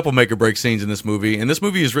 there's a couple make-or-break scenes in this movie, and this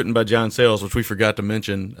movie is written by John Sayles, which we forgot to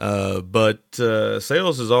mention, but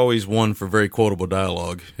Sayles is always one for very quotable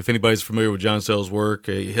dialogue. If anybody's familiar with John Sayles' work,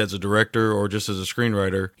 as a director or just as a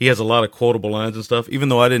screenwriter, he has a lot of quotable lines and stuff, even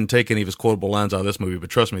though I didn't take any of his quotable lines out of this movie, but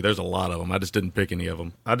trust me, there's a lot of them. I just didn't pick any of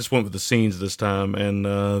them. I just went with the scenes this time, and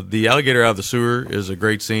the alligator out of the sewer is a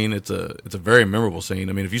great scene. It's a very memorable scene.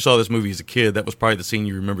 I mean, if you saw this movie as a kid, that was probably the scene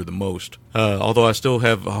you remember the most. Although I still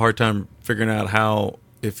have a hard time figuring out how,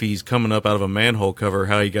 if he's coming up out of a manhole cover,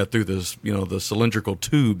 how he got through this, the cylindrical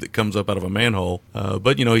tube that comes up out of a manhole.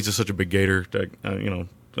 But, he's just such a big gator that,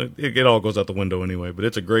 it all goes out the window anyway. But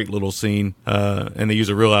it's a great little scene. And they use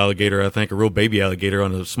a real alligator, I think, a real baby alligator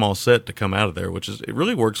on a small set to come out of there, it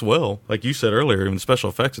really works well. Like you said earlier, in special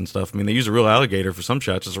effects and stuff. I mean, they use a real alligator for some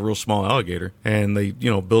shots. It's a real small alligator. And they,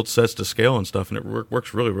 build sets to scale and stuff, and it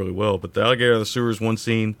works really, really well. But the alligator out of the sewer is one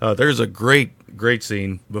scene. There's a great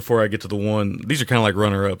scene before I get to the one. These are kind of like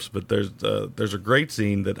runner-ups, but there's a great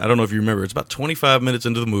scene that I don't know if you remember. It's about 25 minutes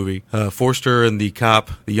into the movie. Forster and the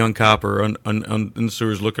young cop are in the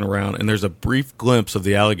sewers looking around, and there's a brief glimpse of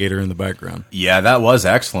the alligator in the background. Yeah, that was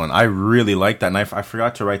excellent. I really liked that, and I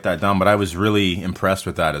forgot to write that down, but I was really impressed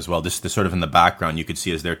with that as well. Just sort of in the background, you could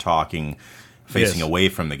see as they're talking, facing away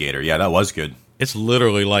from the gator. Yeah, that was good. It's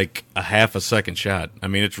literally like a half a second shot. I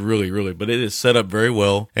mean, it's really, really, but it is set up very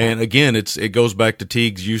well. And again, it goes back to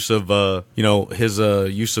Teague's use of, his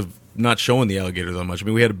use of not showing the alligator that much. I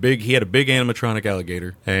mean, he had a big animatronic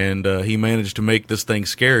alligator, and he managed to make this thing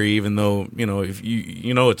scary, even though, if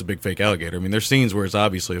it's a big fake alligator. I mean, there's scenes where it's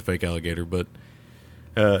obviously a fake alligator, but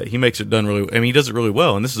he makes it done really. I mean, he does it really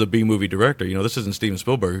well. And this is a B movie director. This isn't Steven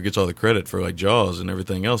Spielberg who gets all the credit for like Jaws and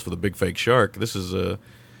everything else for the big fake shark. This is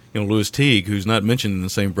Louis Teague, who's not mentioned in the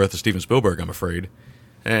same breath as Steven Spielberg, I'm afraid.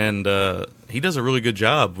 And he does a really good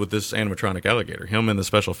job with this animatronic alligator. Him and the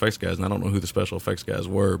special effects guys, and I don't know who the special effects guys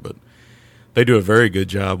were, but they do a very good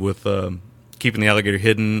job with keeping the alligator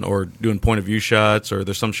hidden or doing point-of-view shots, or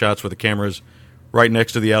there's some shots where the camera's right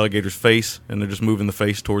next to the alligator's face, and they're just moving the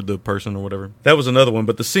face toward the person or whatever. That was another one,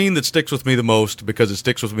 but the scene that sticks with me the most, because it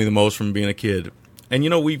sticks with me the most from being a kid, and,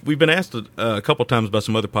 we've been asked a couple times by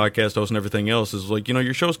some other podcast hosts and everything else, is like,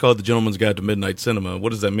 your show's called The Gentleman's Guide to Midnight Cinema.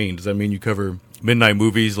 What does that mean? Does that mean you cover midnight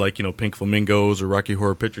movies like, Pink Flamingos or Rocky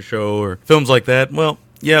Horror Picture Show or films like that? Well,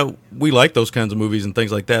 yeah, we like those kinds of movies and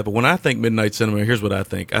things like that. But when I think midnight cinema, here's what I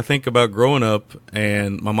think. I think about growing up,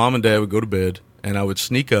 and my mom and dad would go to bed, and I would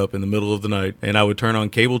sneak up in the middle of the night, and I would turn on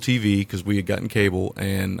cable TV, because we had gotten cable,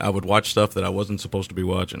 and I would watch stuff that I wasn't supposed to be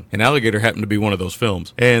watching. And Alligator happened to be one of those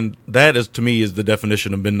films. And that, to me, is the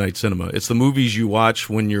definition of midnight cinema. It's the movies you watch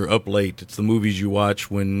when you're up late. It's the movies you watch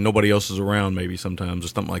when nobody else is around, maybe sometimes, or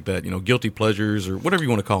something like that. Guilty pleasures, or whatever you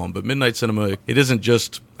want to call them. But midnight cinema, it isn't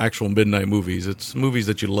just actual midnight movies. It's movies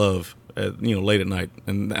that you love. Late at night.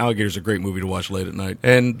 And Alligator's a great movie to watch late at night.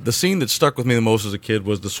 And the scene that stuck with me the most as a kid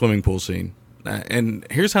was the swimming pool scene. And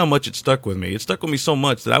here's how much it stuck with me. It stuck with me so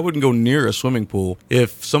much that I wouldn't go near a swimming pool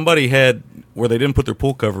if somebody had where they didn't put their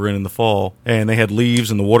pool cover in the fall, and they had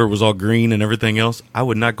leaves and the water was all green and everything else, I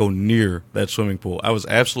would not go near that swimming pool. I was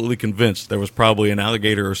absolutely convinced there was probably an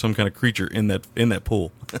alligator or some kind of creature in that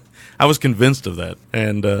pool. I was convinced of that.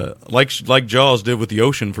 And like Jaws did with the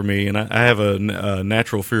ocean for me, and I have a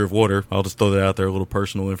natural fear of water. I'll just throw that out there, a little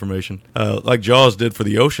personal information. Like Jaws did for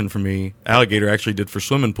the ocean for me, Alligator actually did for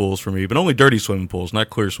swimming pools for me, but only dirty swimming pools, not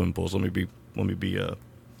clear swimming pools.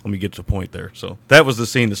 Let me get to the point there. So that was the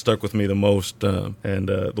scene that stuck with me the most, and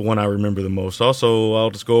the one I remember the most. Also, I'll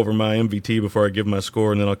just go over my MVT before I give my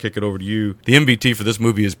score, and then I'll kick it over to you. The MVT for this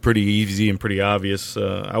movie is pretty easy and pretty obvious.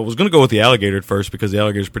 I was going to go with the alligator at first because the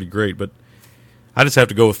alligator's pretty great, but I just have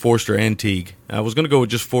to go with Forster and Teague. I was going to go with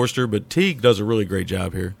just Forster, but Teague does a really great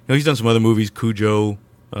job here. He's done some other movies, Cujo,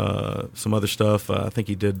 some other stuff. I think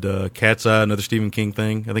he did Cat's Eye, another Stephen King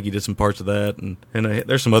thing. I think he did some parts of that, and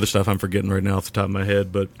there's some other stuff I'm forgetting right now off the top of my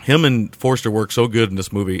head. But him and Forster worked so good in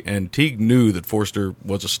this movie, and Teague knew that Forster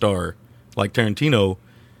was a star, like Tarantino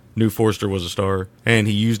knew Forster was a star, and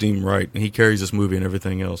he used him right, and he carries this movie and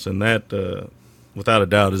everything else. And that, without a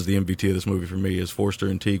doubt, is the MVP of this movie for me, is Forster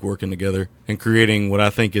and Teague working together and creating what I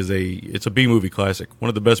think is it's a B-movie classic. One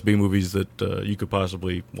of the best B-movies that you could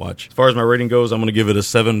possibly watch. As far as my rating goes, I'm going to give it a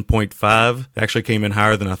 7.5. It actually came in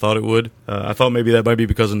higher than I thought it would. I thought maybe that might be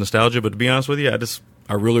because of nostalgia, but to be honest with you,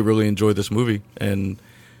 I really, really enjoyed this movie. And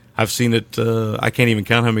I've seen it, I can't even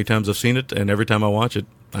count how many times I've seen it, and every time I watch it,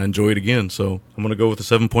 I enjoy it again. So I'm going to go with a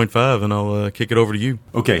 7.5, and I'll kick it over to you.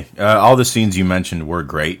 Okay. All the scenes you mentioned were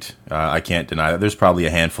great. I can't deny that. There's probably a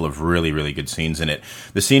handful of really, really good scenes in it.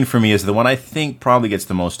 The scene for me is the one I think probably gets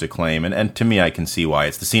the most acclaim, and to me I can see why.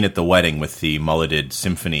 It's the scene at the wedding with the mulleted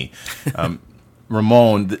symphony.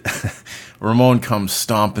 Ramon comes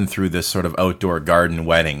stomping through this sort of outdoor garden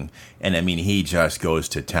wedding, and I mean, he just goes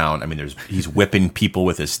to town. I mean, he's whipping people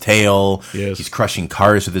with his tail. Yes. He's crushing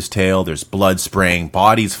cars with his tail. There's blood spraying,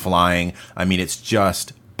 bodies flying. I mean, it's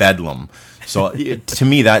just bedlam. So to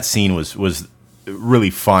me, that scene was really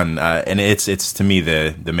fun, and it's to me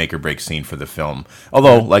the make or break scene for the film.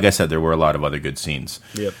 Although, like I said, there were a lot of other good scenes.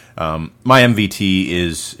 Yep. My MVT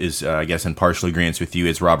is I guess in partial agreement with you,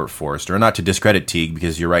 is Robert Forster. Not to discredit Teague,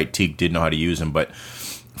 because you're right, Teague did know how to use him, but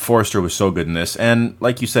Forster was so good in this. And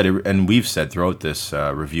like you said, and we've said throughout this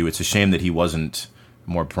review, it's a shame that he wasn't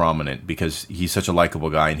more prominent, because he's such a likable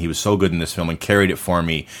guy, and he was so good in this film and carried it for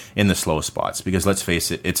me in the slow spots. Because let's face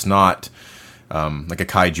it, it's not like a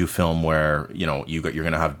kaiju film where you're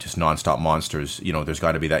going to have just nonstop monsters. There's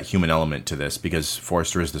got to be that human element to this, because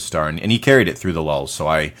Forster is the star, and he carried it through the lulls. So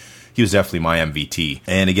he was definitely my MVT.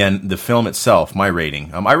 And again, the film itself, my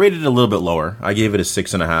rating, I rated it a little bit lower. I gave it a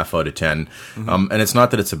 6.5 out of 10. Mm-hmm. And it's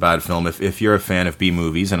not that it's a bad film. If you're a fan of B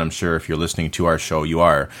movies, and I'm sure if you're listening to our show, you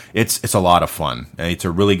are. It's a lot of fun. And it's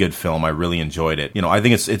a really good film. I really enjoyed it. I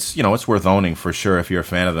think it's worth owning for sure if you're a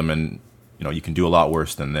fan of them, and you can do a lot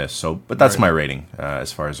worse than this. So, but that's my rating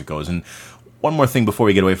as far as it goes. And one more thing before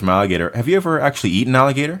we get away from alligator. Have you ever actually eaten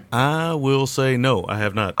alligator? I will say no, I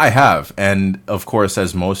have not. I have. And, of course,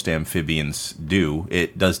 as most amphibians do,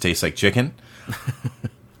 it does taste like chicken.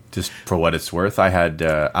 Just for what it's worth. I had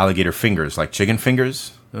alligator fingers, like chicken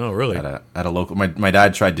fingers. Oh, really? At a local... My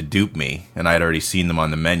dad tried to dupe me, and I had already seen them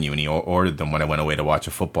on the menu, and he ordered them when I went away to watch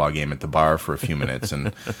a football game at the bar for a few minutes.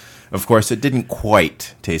 And, of course, it didn't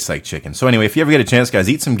quite taste like chicken. So, anyway, if you ever get a chance, guys,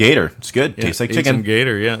 eat some gator. It's good. Yeah, tastes like eat chicken. Some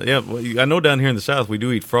gator, yeah. Yeah, well, I know down here in the South, we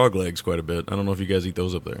do eat frog legs quite a bit. I don't know if you guys eat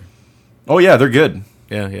those up there. Oh, yeah, they're good.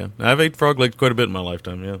 Yeah. I've ate frog legs quite a bit in my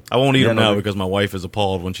lifetime, yeah. I won't eat them now because my wife is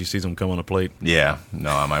appalled when she sees them come on a plate. Yeah.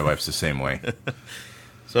 No, my wife's the same way.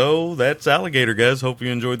 So that's Alligator, guys. Hope you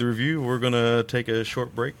enjoyed the review. We're going to take a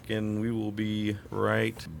short break, and we will be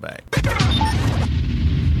right back.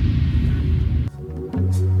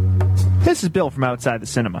 This is Bill from Outside the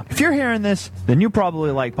Cinema. If you're hearing this, then you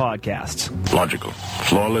probably like podcasts. Logical.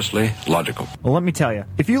 Flawlessly logical. Well, let me tell you,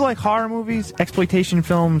 if you like horror movies, exploitation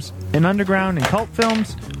films, and underground and cult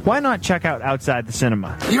films, why not check out Outside the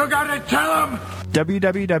Cinema? You gotta tell him!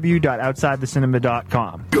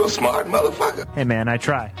 www.outsidethecinema.com. You're a smart motherfucker. Hey man, I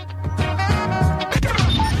try.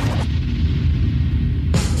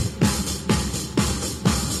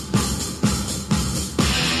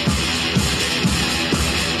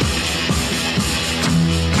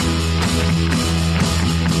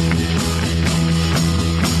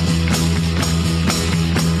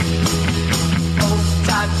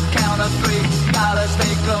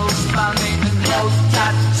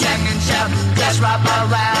 Wrap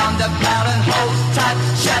around the mountain, hold tight,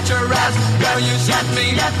 shut your eyes, girl, you shut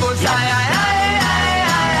me up,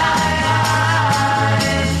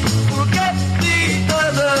 forget the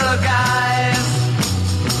other guys,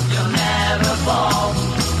 you'll never fall,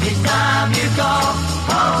 this time you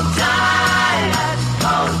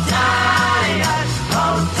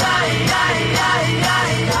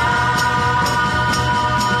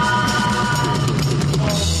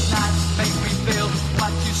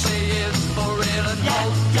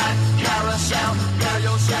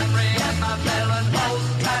melon, hold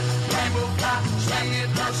tight, rainbow fly, swing it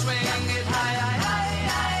low, swing it high,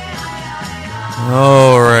 high.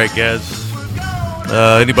 All right, guys.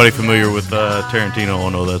 Anybody familiar with Tarantino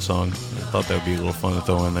will know that song. I thought that would be a little fun to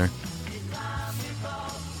throw in there.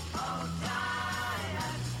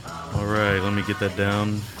 All right, let me get that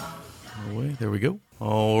down. There we go.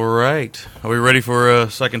 All right. Are we ready for a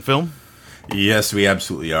second film? Yes, we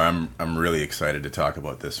absolutely are. I'm really excited to talk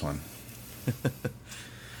about this one.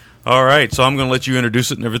 All right, so I'm going to let you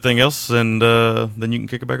introduce it and everything else, and then you can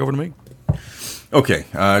kick it back over to me. Okay,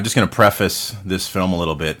 just going to preface this film a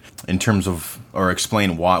little bit in terms of, or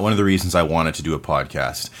explain why, one of the reasons I wanted to do a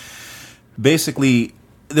podcast. Basically,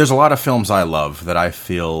 there's a lot of films I love that I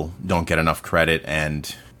feel don't get enough credit,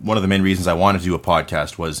 and one of the main reasons I wanted to do a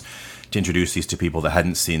podcast was to introduce these to people that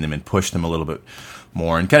hadn't seen them and push them a little bit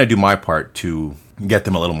more and kind of do my part to get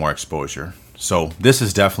them a little more exposure. So this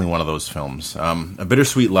is definitely one of those films. A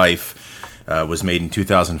Bittersweet Life was made in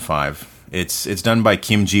 2005. It's done by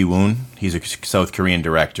Kim Ji-woon. He's a South Korean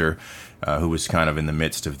director who was kind of in the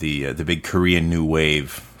midst of the big Korean New Wave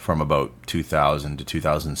from about 2000 to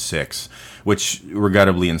 2006, which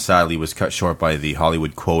regrettably and sadly was cut short by the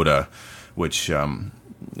Hollywood quota, which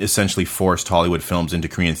essentially forced Hollywood films into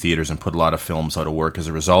Korean theaters and put a lot of films out of work as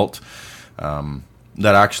a result.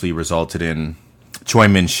 That actually resulted in Choi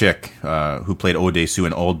Min-sik, who played Oh Dae-soo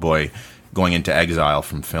in Oldboy, going into exile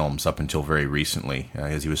from films up until very recently,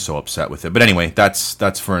 as he was so upset with it. But anyway,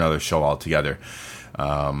 that's for another show altogether.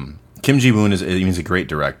 Kim Ji-woon he's a great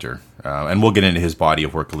director, and we'll get into his body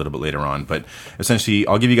of work a little bit later on. But essentially,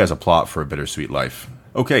 I'll give you guys a plot for A Bittersweet Life.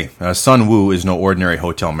 Okay, Sun Woo is no ordinary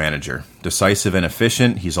hotel manager. Decisive and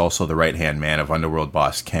efficient, he's also the right-hand man of underworld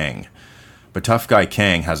boss Kang. But tough guy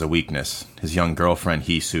Kang has a weakness, his young girlfriend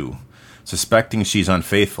Hee-soo. Suspecting she's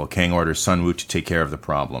unfaithful, Kang orders Sun Woo to take care of the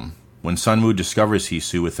problem. When Sun Woo discovers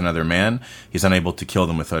Hee-soo with another man, he's unable to kill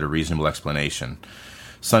them without a reasonable explanation.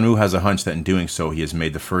 Sun Woo has a hunch that in doing so he has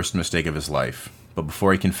made the first mistake of his life. But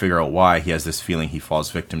before he can figure out why, he has this feeling he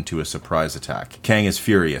falls victim to a surprise attack. Kang is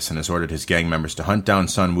furious and has ordered his gang members to hunt down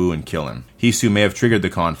Sun Woo and kill him. Hee-soo may have triggered the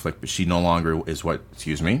conflict, but she is no longer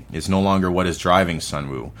what is driving Sun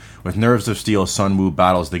Woo. With nerves of steel, Sun Woo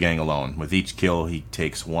battles the gang alone. With each kill, he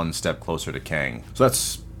takes one step closer to Kang. So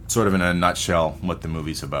that's sort of in a nutshell what the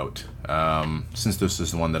movie's about. Since this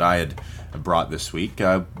is the one that I had brought this week,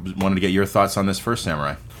 I wanted to get your thoughts on this first,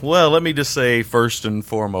 Samurai. Well, let me just say first and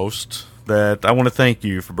foremost that I want to thank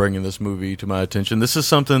you for bringing this movie to my attention. This is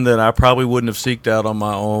something that I probably wouldn't have seeked out on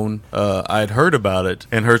my own. I'd heard about it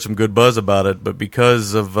and heard some good buzz about it, but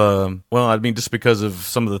because of, just because of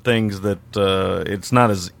some of the things that it's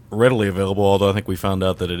not as readily available, although I think we found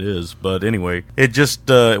out that it is. But anyway, it just,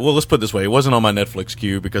 let's put it this way. It wasn't on my Netflix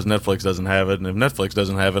queue because Netflix doesn't have it, and if Netflix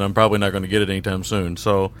doesn't have it, I'm probably not going to get it anytime soon.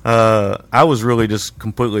 So I was really just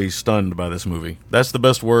completely stunned by this movie. That's the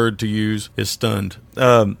best word to use, is stunned.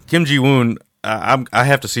 Kim Ji-woon, I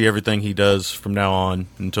have to see everything he does from now on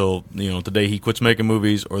until, the day he quits making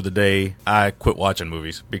movies or the day I quit watching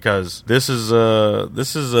movies, because this is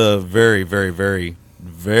a very, very, very,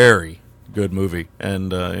 very good movie,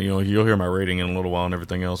 and you'll hear my rating in a little while and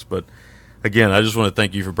everything else, but again, I just want to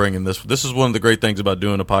thank you for bringing this. This is one of the great things about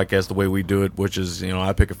doing a podcast the way we do it, which is,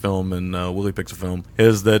 I pick a film and Willie picks a film,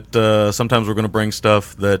 is that sometimes we're going to bring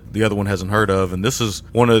stuff that the other one hasn't heard of, and this is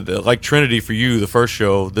one of the, like Trinity for you, the first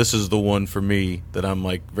show, this is the one for me that I'm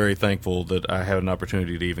very thankful that I had an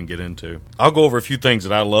opportunity to even get into. I'll go over a few things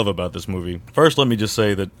that I love about this movie. First, let me just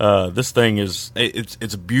say that this thing is,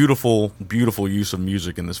 it's a beautiful, beautiful use of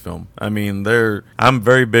music in this film. I mean, I'm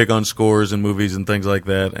very big on scores and movies and things like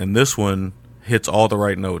that, and this one hits all the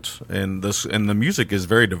right notes, and the music is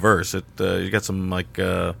very diverse. You got some I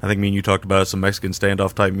think me and you talked about it, some Mexican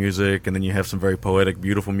standoff type music, and then you have some very poetic,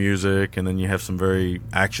 beautiful music, and then you have some very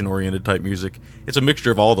action oriented type music. It's a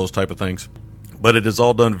mixture of all those type of things, but it is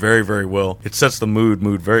all done very, very well. It sets the mood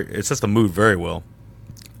very well.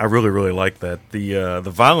 I really, really like that. The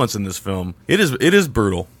violence in this film, it is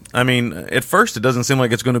brutal. I mean, at first it doesn't seem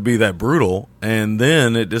like it's going to be that brutal, and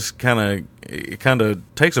then it just kind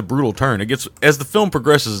of takes a brutal turn. As the film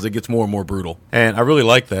progresses, it gets more and more brutal, and I really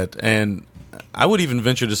like that. And I would even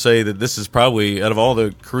venture to say that this is probably, out of all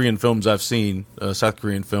the Korean films I've seen, South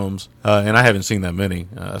Korean films, and I haven't seen that many.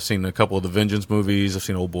 I've seen a couple of the Vengeance movies. I've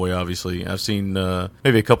seen Old Boy, obviously. I've seen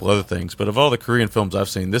maybe a couple other things. But of all the Korean films I've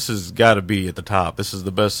seen, this has got to be at the top. This is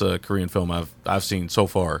the best Korean film I've seen so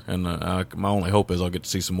far. And my only hope is I'll get to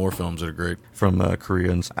see some more films that are great from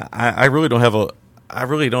Koreans. I really don't have I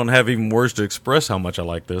really don't have even words to express how much I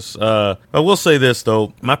like this. I will say this,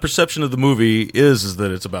 though. My perception of the movie is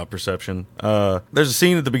that it's about perception. There's a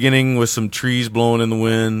scene at the beginning with some trees blowing in the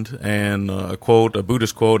wind and a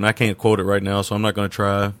Buddhist quote, and I can't quote it right now, so I'm not going to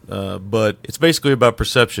try. But it's basically about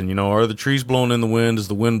perception. You know, are the trees blowing in the wind? Is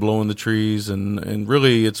the wind blowing the trees? And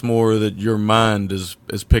really, it's more that your mind is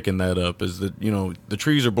picking that up. Is that, you know, the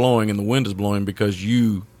trees are blowing and the wind is blowing because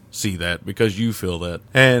you see that, because you feel that.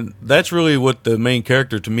 And that's really what the main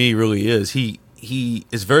character to me really is. He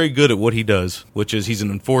is very good at what he does, which is he's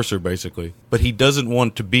an enforcer basically, but he doesn't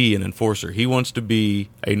want to be an enforcer. He wants to be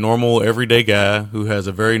a normal everyday guy who has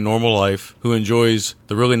a very normal life, who enjoys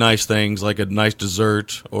the really nice things like a nice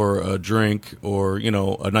dessert or a drink or, you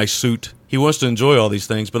know, a nice suit. He wants to enjoy all these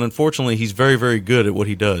things, but unfortunately he's very, very good at what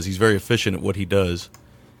he does. He's very efficient at what he does.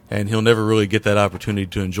 And he'll never really get that opportunity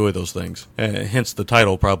to enjoy those things. Hence the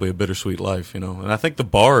title, probably A Bittersweet Life, you know. And I think the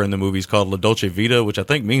bar in the movie is called La Dolce Vita, which I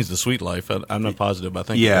think means the sweet life. I'm not positive, but I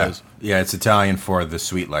think it does. Yeah, it's Italian for the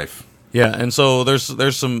sweet life. Yeah, and so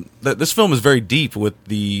there's some. This film is very deep with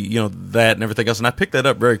the, you know, that and everything else, and I picked that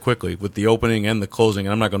up very quickly with the opening and the closing.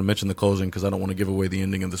 And I'm not going to mention the closing because I don't want to give away the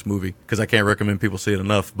ending of this movie because I can't recommend people see it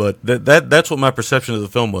enough. But that's what my perception of the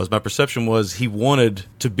film was. My perception was he wanted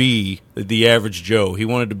to be the average Joe. He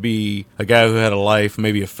wanted to be a guy who had a life,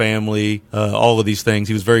 maybe a family, all of these things.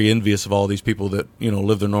 He was very envious of all these people that, you know,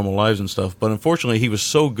 live their normal lives and stuff. But unfortunately, he was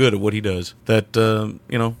so good at what he does that,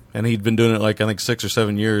 you know, and he'd been doing it like I think 6 or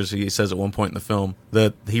 7 years. He says at one point in the film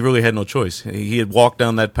that he really had no choice. He had walked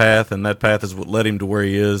down that path, and that path is what led him to where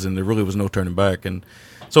he is, and there really was no turning back. And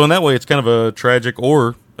so in that way, it's kind of a tragic,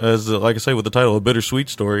 or as like I say with the title, a bittersweet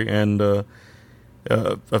story, and a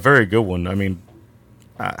very good one. I mean,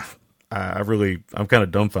 I'm kind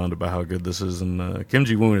of dumbfounded by how good this is, and Kim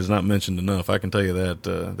Ji-woon is not mentioned enough. I can tell you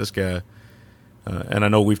that this guy, and I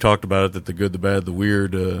know we've talked about it, that The Good, the Bad, the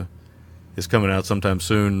Weird is coming out sometime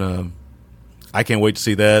soon. I can't wait to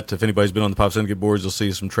see that. If anybody's been on the Pop Syndicate boards, you'll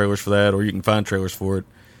see some trailers for that, or you can find trailers for it.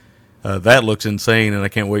 That looks insane, and I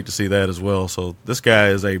can't wait to see that as well. So this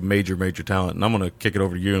guy is a major, major talent, and I'm going to kick it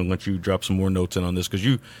over to you and let you drop some more notes in on this, because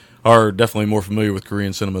you are definitely more familiar with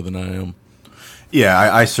Korean cinema than I am. Yeah,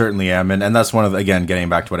 I certainly am, and that's one of the, again, getting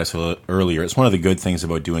back to what I said earlier, it's one of the good things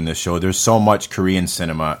about doing this show. There's so much Korean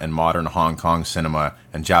cinema and modern Hong Kong cinema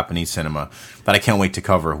and Japanese cinema that I can't wait to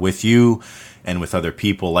cover with you and with other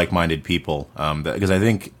people, like-minded people, because I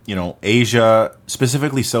think, you know, Asia,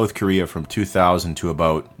 specifically South Korea, from 2000 to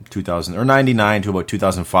about 2000, or 99 to about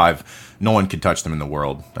 2005, no one could touch them in the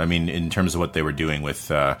world. I mean, in terms of what they were doing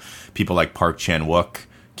with people like Park Chan-wook,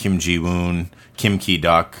 Kim Ji-woon, Kim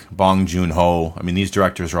Ki-duk, Bong Joon-ho. I mean, these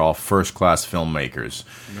directors are all first-class filmmakers.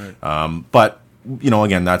 Right. But, you know,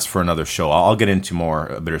 again, that's for another show. I'll get into more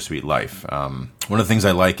A Bittersweet Life. One of the things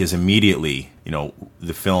I like is immediately, you know,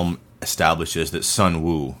 the film establishes that Sun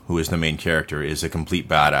Woo, who is the main character, is a complete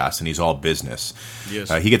badass, and he's all business. Yes.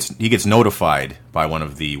 He gets notified by one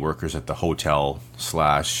of the workers at the hotel /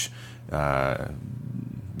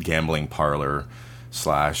 gambling parlor /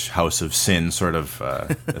 House of Sin sort of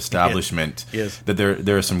establishment. Yes. That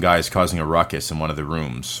there are some guys causing a ruckus in one of the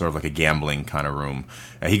rooms, sort of like a gambling kind of room.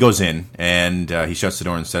 He goes in and he shuts the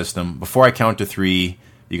door and says to them, "Before I count to 3,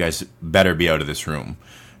 you guys better be out of this room."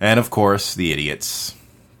 And of course, the idiots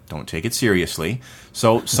don't take it seriously.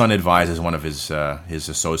 So Sun advises one of his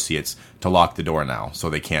associates to lock the door now, so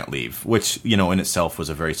they can't leave. Which, you know, in itself was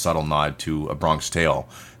a very subtle nod to A Bronx Tale,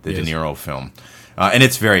 the De Niro film. And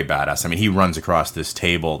it's very badass. I mean, he runs across this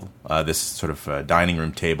table, this sort of dining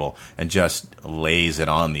room table, and just lays it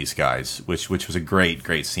on these guys, which was a great,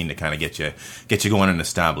 great scene to kind of get you going and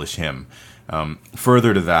establish him.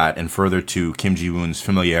 Further to that, and further to Kim Ji-woon's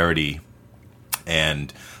familiarity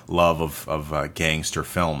and love of gangster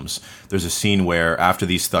films, there's a scene where after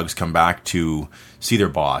these thugs come back to see their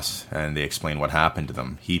boss and they explain what happened to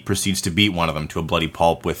them, he proceeds to beat one of them to a bloody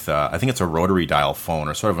pulp with I think it's a rotary dial phone,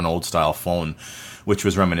 or sort of an old style phone, which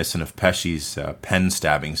was reminiscent of Pesci's pen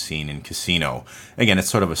stabbing scene in Casino. Again, it's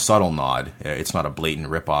sort of a subtle nod. It's not a blatant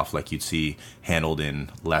ripoff like you'd see handled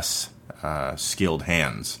in less skilled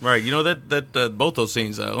hands. Right. You know, that both those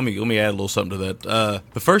scenes, let me add a little something to that.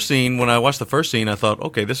 The first scene, when I watched the first scene, I thought,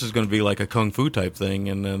 okay, this is going to be like a kung fu type thing,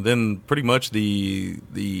 and then pretty much the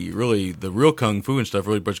real kung fu and stuff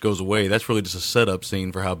really much goes away. That's really just a setup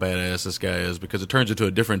scene for how badass this guy is, because it turns into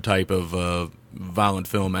a different type of violent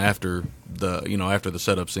film after after the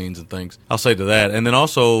setup scenes and things. I'll say to that, and then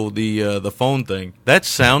also the phone thing that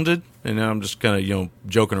sounded. And I'm just kind of,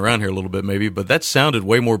 joking around here a little bit maybe, but that sounded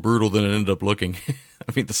way more brutal than it ended up looking.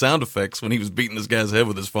 I mean, the sound effects when he was beating this guy's head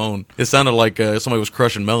with his phone, it sounded like somebody was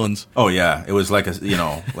crushing melons. Oh yeah, it was like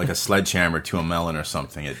a sledgehammer to a melon or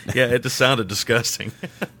something. It just sounded disgusting.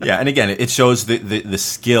 Yeah, and again, it shows the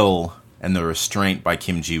skill and the restraint by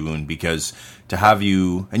Kim Ji-woon, because to have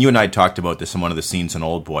you and I talked about this in one of the scenes in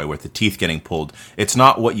Old Boy with the teeth getting pulled, it's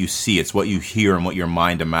not what you see, it's what you hear and what your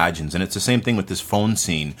mind imagines. And it's the same thing with this phone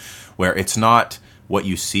scene, where it's not what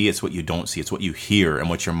you see, it's what you don't see, it's what you hear and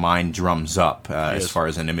what your mind drums up as far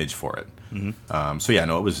as an image for it.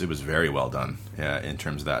 Mm-hmm. It was very well done in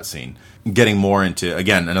terms of that scene. Getting more into,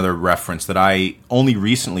 again, another reference that I only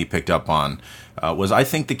recently picked up on was, I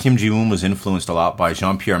think that Kim Ji-woon was influenced a lot by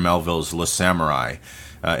Jean-Pierre Melville's Le Samurai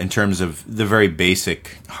in terms of the very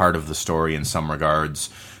basic heart of the story in some regards.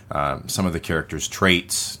 Some of the characters'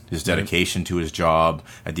 traits, his dedication to his job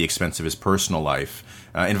at the expense of his personal life.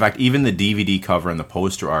 In fact, even the DVD cover and the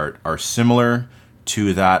poster art are similar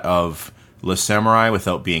to that of Le Samurai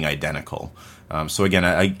without being identical. So again,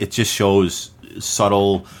 it just shows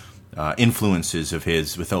subtle influences of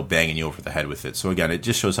his without banging you over the head with it. So again, it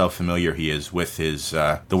just shows how familiar he is with his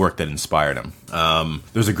the work that inspired him.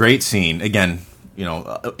 There's a great scene, again,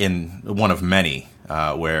 in one of many,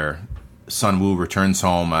 where Sun Woo returns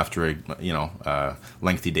home after a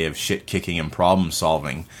lengthy day of shit kicking and problem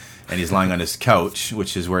solving, and he's lying on his couch,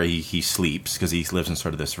 which is where he sleeps, because he lives in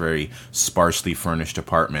sort of this very sparsely furnished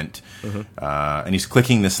apartment. Mm-hmm. And he's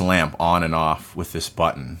clicking this lamp on and off with this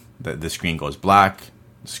button. The screen goes black,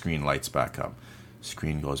 the screen lights back up.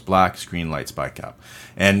 Screen goes black, screen lights back up.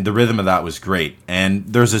 And the rhythm of that was great. And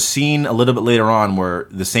there's a scene a little bit later on where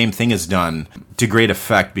the same thing is done to great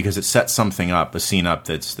effect, because it sets a scene up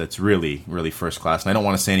that's really, really first class. And I don't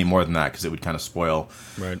want to say any more than that, because it would kind of spoil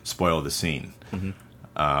the scene. Mm-hmm.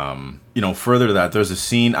 Further to that, there's a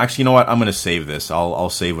scene. Actually, you know what? I'm going to save this.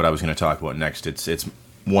 I'll save what I was going to talk about next. It's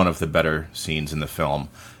one of the better scenes in the film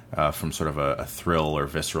from sort of a thrill or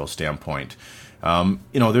visceral standpoint.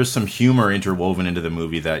 There's some humor interwoven into the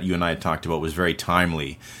movie that you and I had talked about was very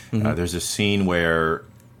timely. Mm-hmm. There's a scene where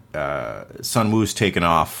Sun Woo's taken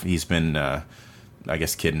off. He's been,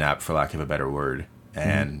 kidnapped, for lack of a better word.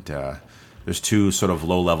 And there's two sort of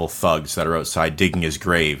low-level thugs that are outside digging his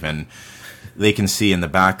grave. And they can see in the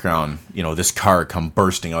background, this car come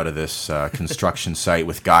bursting out of this construction site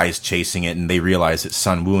with guys chasing it. And they realize it's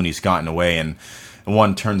Sun Woo and he's gotten away. And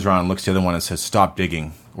one turns around and looks at the other one and says, "Stop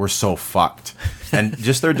digging. We're so fucked." And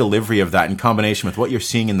just their delivery of that in combination with what you're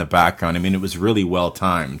seeing in the background, I mean, it was really well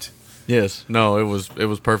timed. Yes, no, it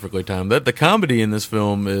was perfectly timed. The comedy in this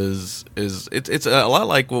film is it's a lot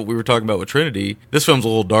like what we were talking about with Trinity. This film's a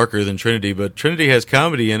little darker than Trinity, but Trinity has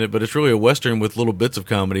comedy in it, but it's really a Western with little bits of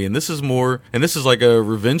comedy. And this is like a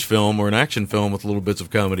revenge film or an action film with little bits of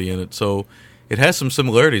comedy in it. So it has some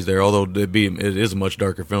similarities there, although it is a much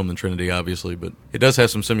darker film than Trinity, obviously. But it does have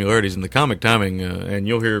some similarities in the comic timing, and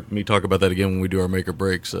you'll hear me talk about that again when we do our make or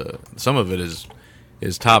breaks. Some of it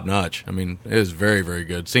is top notch. I mean, it is very, very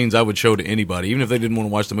good. Scenes I would show to anybody, even if they didn't want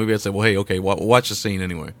to watch the movie. I'd say, well, hey, okay, watch the scene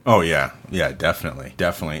anyway. Oh yeah, definitely.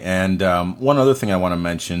 And one other thing I want to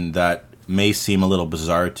mention that may seem a little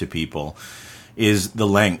bizarre to people is the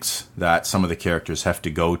lengths that some of the characters have to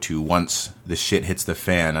go to once the shit hits the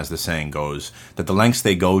fan, as the saying goes, that the lengths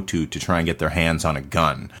they go to try and get their hands on a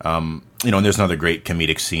gun. And there's another great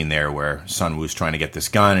comedic scene there where Sun Woo's trying to get this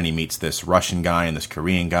gun, and he meets this Russian guy and this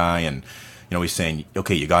Korean guy, and he's saying,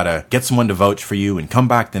 okay, you gotta get someone to vouch for you and come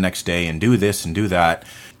back the next day and do this and do that.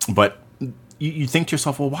 But you think to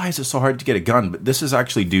yourself, well, why is it so hard to get a gun? But this is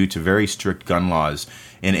actually due to very strict gun laws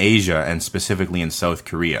in Asia and specifically in South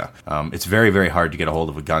Korea. It's very, very hard to get a hold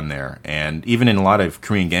of a gun there. And even in a lot of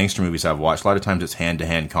Korean gangster movies I've watched, a lot of times it's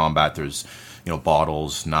hand-to-hand combat. There's,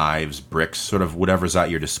 bottles, knives, bricks, sort of whatever's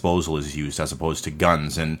at your disposal is used as opposed to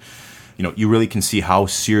guns. And you really can see how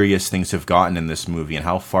serious things have gotten in this movie and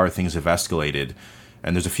how far things have escalated.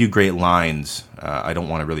 And there's a few great lines I don't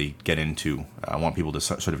want to really get into. I want people to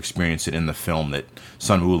sort of experience it in the film that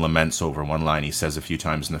Sun Woo laments over. One line he says a few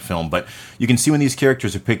times in the film. But you can see when these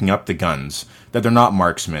characters are picking up the guns that they're not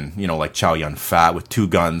marksmen, like Chow Yun-fat with 2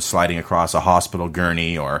 guns sliding across a hospital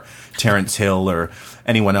gurney, or Terrence Hill or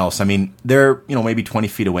anyone else. I mean, they're, maybe 20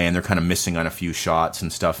 feet away and they're kind of missing on a few shots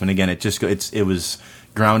and stuff. And again, it was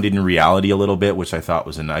grounded in reality a little bit, which I thought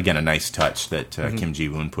was, a nice touch that Kim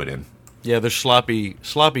Ji-woon put in. Yeah, they're sloppy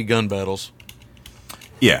gun battles.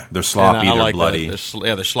 Yeah, they're sloppy, they're like bloody.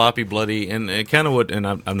 They're sloppy, bloody, and kind of and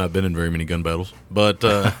I've not been in very many gun battles, but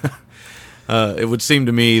It would seem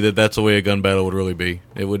to me that that's the way a gun battle would really be.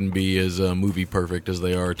 It wouldn't be as movie perfect as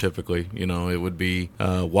they are typically. It would be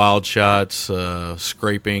wild shots,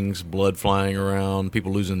 scrapings, blood flying around,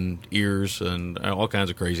 people losing ears, and all kinds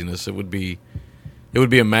of craziness. It would be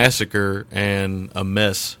a massacre and a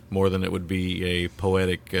mess more than it would be a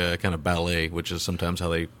poetic kind of ballet, which is sometimes how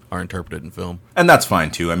they are interpreted in film. And that's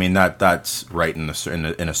fine too. I mean, that's right in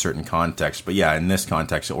a certain context. But yeah, in this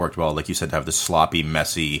context, it worked well. Like you said, to have the sloppy,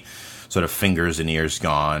 messy, sort of fingers and ears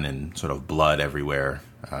gone and sort of blood everywhere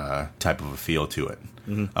type of a feel to it.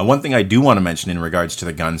 Mm-hmm. One thing I do want to mention in regards to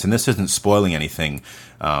the guns, and this isn't spoiling anything,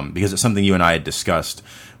 because it's something you and I had discussed,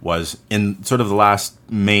 was in sort of the last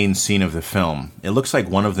main scene of the film, it looks like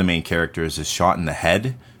one of the main characters is shot in the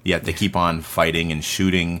head, yet they keep on fighting and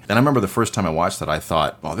shooting. And I remember the first time I watched that, I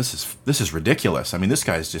thought, "Oh, this is ridiculous. I mean, this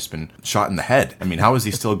guy's just been shot in the head. I mean, how is he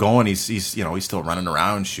still going? He's still running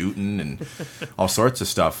around shooting and all sorts of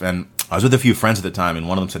stuff." And I was with a few friends at the time, and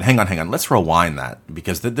one of them said, "Hang on, let's rewind that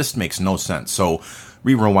because this makes no sense." So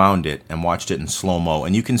we rewound it and watched it in slow-mo.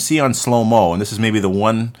 And you can see on slow-mo, and this is maybe the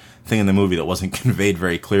one thing in the movie that wasn't conveyed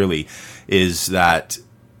very clearly, is that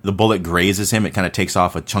the bullet grazes him. It kind of takes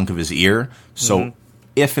off a chunk of his ear. So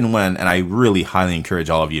if and when, and I really highly encourage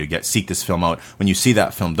all of you to seek this film out, when you see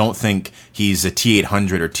that film, don't think he's a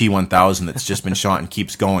T-800 or T-1000 that's just been shot and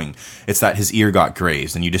keeps going. It's that his ear got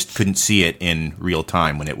grazed, and you just couldn't see it in real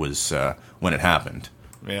time when it happened.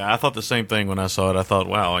 Yeah, I thought the same thing when I saw it. I thought,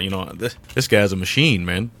 wow, this guy's a machine,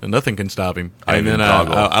 man, and nothing can stop him. And then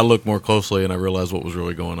I looked more closely and I realized what was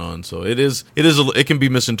really going on. So it can be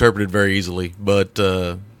misinterpreted very easily, but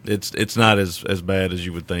it's not as bad as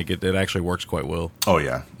you would think. It actually works quite well. Oh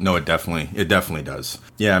yeah, no, it definitely does.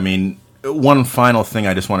 Yeah, I mean, one final thing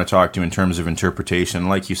I just want to talk to in terms of interpretation,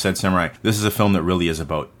 like you said, Samurai, this is a film that really is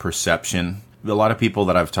about perception. A lot of people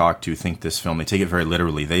that I've talked to think this film, they take it very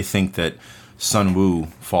literally. They think that Sun Woo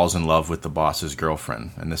falls in love with the boss's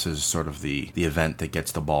girlfriend, and this is sort of the event that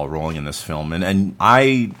gets the ball rolling in this film. And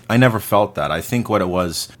I never felt that. I think what it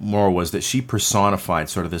was more was that she personified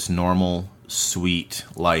sort of this normal, sweet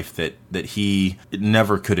life that he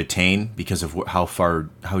never could attain because of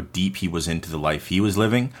how deep he was into the life he was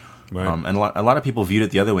living. Right. And a lot of people viewed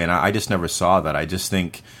it the other way, and I just never saw that. I just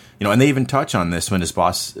think, and they even touch on this when his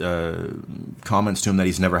boss comments to him that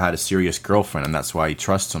he's never had a serious girlfriend, and that's why he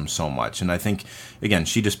trusts him so much. And I think, again,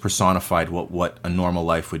 she just personified what a normal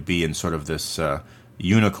life would be in sort of this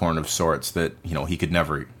unicorn of sorts that, he could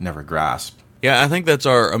never grasp. Yeah, I think that's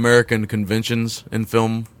our American conventions in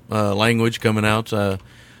film language coming out.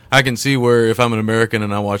 I can see where if I'm an American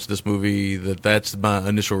and I watch this movie, that's my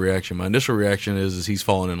initial reaction. My initial reaction is he's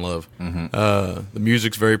fallen in love. Mm-hmm. The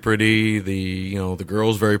music's very pretty. The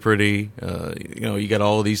girl's very pretty. You got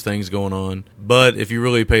all of these things going on. But if you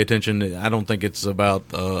really pay attention, I don't think it's about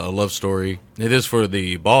a love story. It is for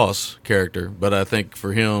the boss character, but I think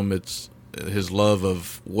for him, it's his love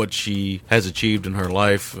of what she has achieved in her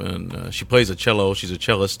life, and she plays a cello. She's a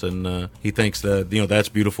cellist, and he thinks that that's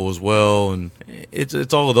beautiful as well, and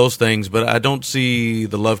it's all of those things. But I don't see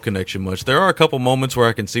the love connection much. There are a couple moments where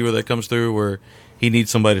I can see where that comes through, where he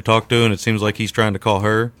needs somebody to talk to, and it seems like he's trying to call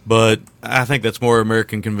her. But I think that's more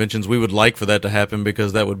American conventions. We would like for that to happen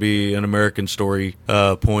because that would be an American story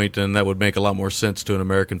point, and that would make a lot more sense to an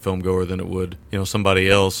American film goer than it would,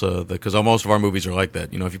 somebody else. Because most of our movies are like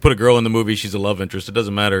that. If you put a girl in the movie, she's a love interest. It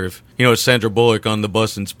doesn't matter if it's Sandra Bullock on the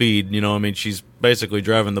bus in Speed. She's basically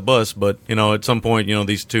driving the bus, but at some point,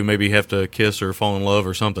 these two maybe have to kiss or fall in love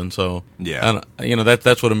or something. So yeah,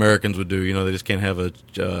 that's what Americans would do. They just can't have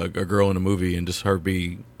a girl in a movie and just her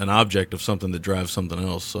be an object of something that drives something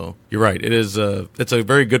else. So you're right. It is. It's a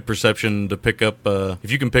very good perception to pick up.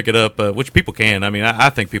 If you can pick it up, which people can. I mean, I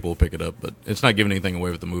think people will pick it up, but it's not giving anything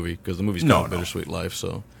away with the movie because the movie's called Bittersweet Life.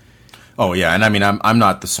 So. Oh yeah, and I mean, I'm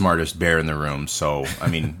not the smartest bear in the room, so I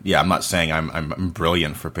mean, yeah, I'm not saying I'm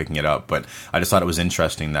brilliant for picking it up, but I just thought it was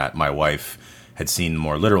interesting that my wife had seen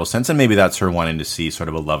more literal sense, and maybe that's her wanting to see sort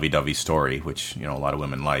of a lovey-dovey story, which a lot of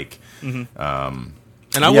women like. Mm-hmm.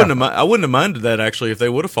 And I wouldn't have minded that actually if they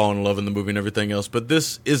would have fallen in love in the movie and everything else. But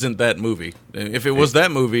this isn't that movie. If it was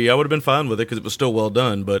that movie, I would have been fine with it because it was still well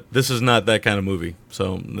done. But this is not that kind of movie.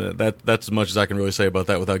 So that's as much as I can really say about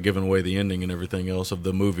that without giving away the ending and everything else of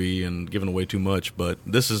the movie and giving away too much. But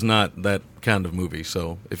this is not that kind of movie.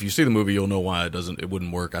 So if you see the movie, you'll know why it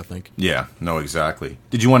wouldn't work, I think. Yeah, no, exactly.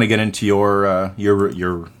 Did you want to get into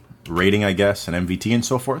your rating, I guess, and MVT and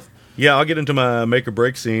so forth? Yeah, I'll get into my make or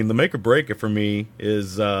break scene. The make or break for me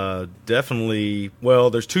is definitely, well,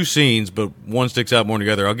 there's two scenes, but one sticks out more than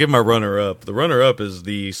the other. I'll give my runner up. The runner up is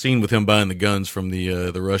the scene with him buying the guns from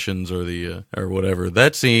the Russians or or whatever.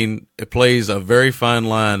 That scene, it plays a very fine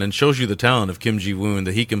line and shows you the talent of Kim Ji-woon,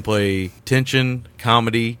 that he can play tension,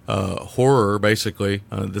 comedy, horror, basically.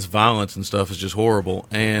 This violence and stuff is just horrible,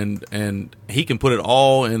 and he can put it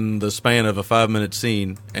all in the span of a 5-minute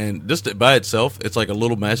scene, and just by itself, it's like a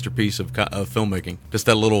little masterpiece of filmmaking. Just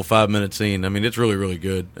that little 5-minute scene. I mean, it's really, really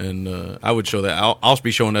good, and I would show that. I'll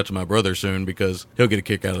be showing that to my brother soon because he'll get a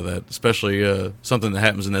kick out of that, especially something that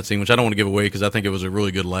happens in that scene, which I don't want to give away because I think it was a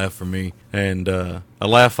really good laugh for me, and a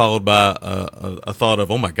laugh followed by a thought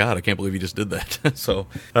of, oh my God, I can't believe you just did that. So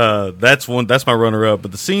that's my runner-up.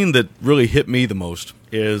 But the scene that really hit me the most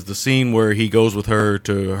is the scene where he goes with her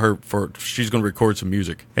she's going to record some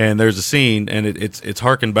music, and there's a scene, and it's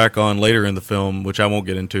harkened back on later in the film, which I won't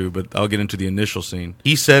get into, but I'll get into the initial scene.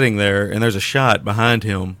 He's sitting there, and there's a shot behind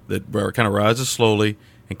him that kind of rises slowly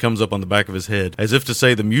and comes up on the back of his head, as if to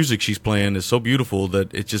say the music she's playing is so beautiful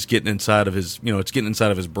that it's just getting inside of his, it's getting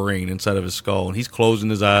inside of his brain, inside of his skull, and he's closing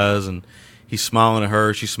his eyes, and he's smiling at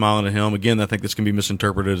her, she's smiling at him. Again, I think this can be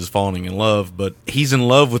misinterpreted as falling in love, but he's in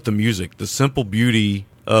love with the music, the simple beauty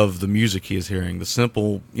of the music he is hearing, the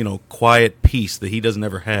simple, quiet peace that he doesn't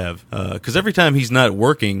ever have. Because every time he's not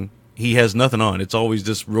working, he has nothing on. It's always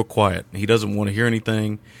just real quiet. He doesn't want to hear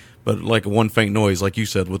anything but like one faint noise, like you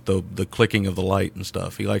said, with the clicking of the light and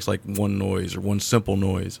stuff. He likes like one noise or one simple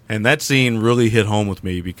noise. And that scene really hit home with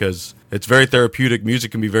me because it's very therapeutic.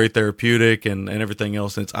 Music can be very therapeutic and everything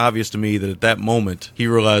else. And it's obvious to me that at that moment, he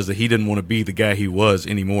realized that he didn't want to be the guy he was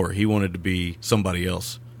anymore. He wanted to be somebody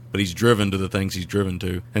else. But he's driven to the things he's driven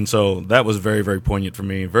to. And so that was very, very poignant for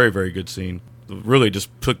me. Very, very good scene. Really just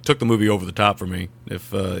took the movie over the top for me.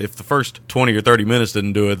 If the first 20 or 30 minutes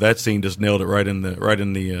didn't do it, that scene just nailed it right in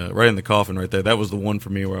the coffin right there. That was the one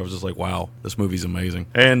for me where I was just like, wow, this movie's amazing.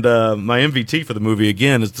 And my MVT for the movie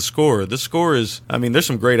again is the score. This score is, I mean, there's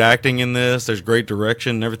some great acting in this. There's great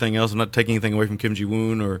direction and everything else. I'm not taking anything away from Kim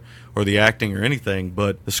Ji-woon or the acting or anything,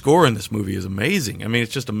 but the score in this movie is amazing. I mean,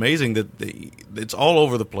 it's just amazing that it's all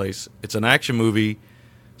over the place. It's an action movie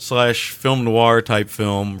 / film noir type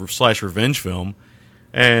film / revenge film,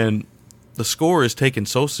 and the score is taken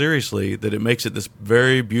so seriously that it makes it this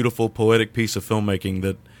very beautiful, poetic piece of filmmaking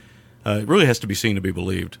that it really has to be seen to be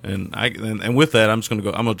believed. And with that, I'm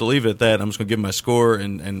going to leave it at that. I'm just going to give my score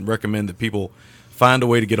and recommend that people find a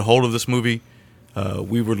way to get a hold of this movie.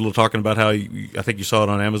 We were talking about how I think you saw it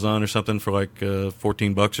on Amazon or something for like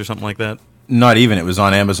 $14 or something like that. Not even. It was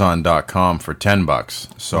on Amazon.com for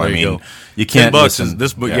 $10. So there I mean, go. you can't $10 listen. is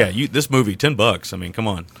this. Yeah, this movie $10. I mean, come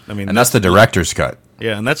on. I mean, and that's the director's cut.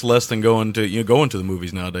 Yeah, and that's less than going to the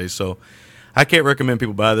movies nowadays. So I can't recommend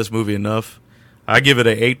people buy this movie enough. I give it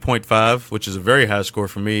a 8.5, which is a very high score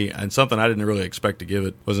for me, and something I didn't really expect to give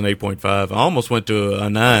it was an 8.5. I almost went to a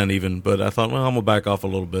 9 even, but I thought, well, I'm going to back off a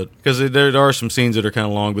little bit because there are some scenes that are kind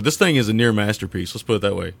of long, but this thing is a near masterpiece. Let's put it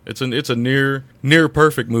that way. It's a near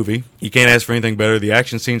perfect movie. You can't ask for anything better. The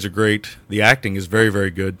action scenes are great. The acting is very,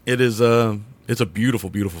 very good. It's a beautiful,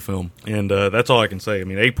 beautiful film, and that's all I can say. I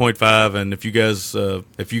mean, 8.5, and if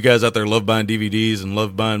you guys out there love buying DVDs and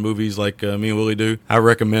love buying movies like me and Willie do, I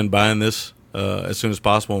recommend buying this as soon as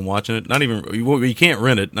possible and watching it. Not even you can't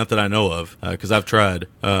rent it, not that I know of, because I've tried.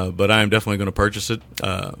 But I am definitely going to purchase it.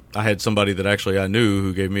 I had somebody that actually I knew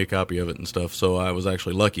who gave me a copy of it and stuff, so I was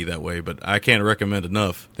actually lucky that way. But I can't recommend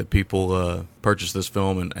enough that people purchase this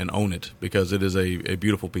film and own it because it is a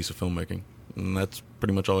beautiful piece of filmmaking. And that's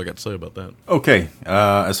pretty much all I got to say about that. Okay,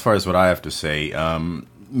 as far as what I have to say,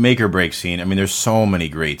 make or break scene. I mean, there's so many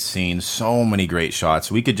great scenes, so many great shots.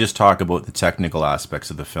 We could just talk about the technical aspects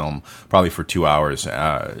of the film probably for 2 hours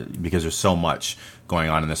because there's so much going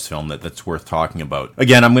on in this film that's worth talking about.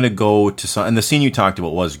 Again, I'm going to go to some, and the scene you talked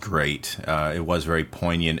about was great. It was very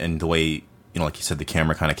poignant, and the way, like you said, the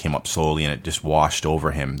camera kind of came up slowly and it just washed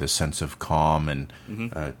over him, this sense of calm, and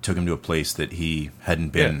took him to a place that he hadn't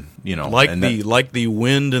been, like the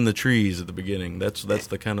wind in the trees at the beginning. That's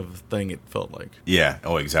the kind of thing it felt like. Yeah.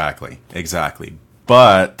 Oh, exactly.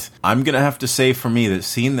 But I'm going to have to say, for me, the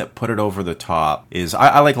scene that put it over the top is,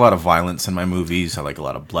 I like a lot of violence in my movies. I like a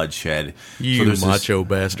lot of bloodshed. You macho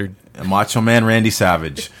bastard. Macho man Randy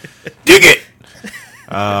Savage. Dig it!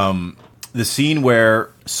 The scene where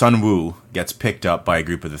Sun Woo gets picked up by a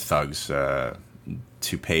group of the thugs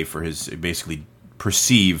to pay for his basically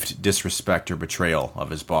perceived disrespect or betrayal of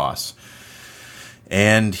his boss.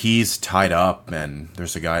 And he's tied up, and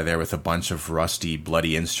there's a guy there with a bunch of rusty,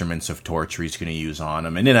 bloody instruments of torture he's going to use on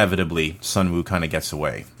him. And inevitably, Sun Woo kind of gets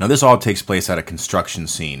away. Now, this all takes place at a construction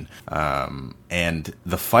scene. And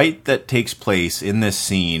the fight that takes place in this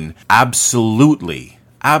scene absolutely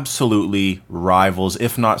rivals,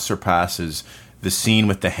 if not surpasses, the scene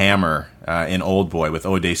with the hammer in Old Boy with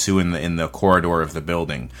Odesu in the corridor of the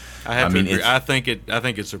building. I mean, agree. I think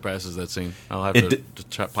it surpasses that scene. I'll have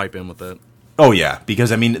to pipe in with that. Oh yeah,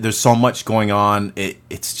 because I mean, there's so much going on.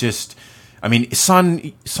 It's just, I mean,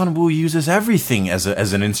 Sun Woo uses everything as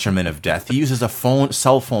an instrument of death. He uses a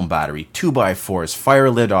cell phone battery, 2x4s,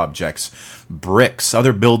 fire-lit objects, bricks,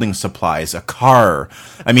 other building supplies, a car.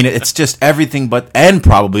 I mean, it's just everything and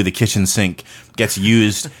probably the kitchen sink gets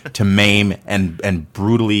used to maim and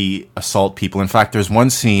brutally assault people. In fact, there's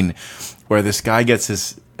one scene where this guy gets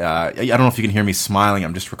his, I don't know if you can hear me smiling,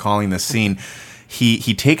 I'm just recalling this scene.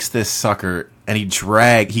 He takes this sucker and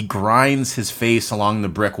he grinds his face along the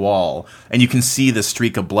brick wall, and you can see the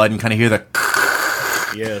streak of blood and kind of hear the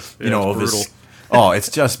yes, of this. Oh, it's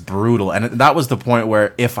just brutal. And that was the point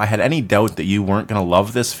where if I had any doubt that you weren't going to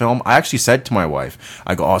love this film, I actually said to my wife,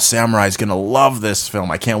 I go, "Oh, Samurai's going to love this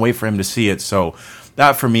film. I can't wait for him to see it." So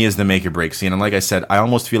that for me is the make or break scene. And like I said, I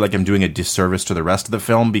almost feel like I'm doing a disservice to the rest of the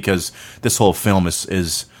film because this whole film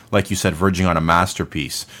is like you said, verging on a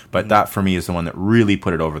masterpiece. But that, for me, is the one that really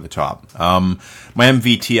put it over the top. My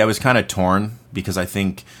MVT, I was kind of torn because I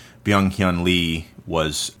think Byung-hyun Lee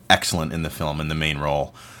was excellent in the film, in the main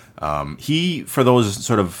role. He, for those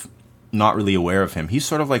sort of not really aware of him, he's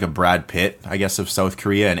sort of like a Brad Pitt, I guess, of South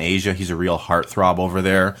Korea and Asia. He's a real heartthrob over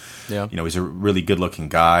there. Yeah. He's a really good-looking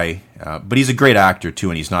guy. But he's a great actor, too,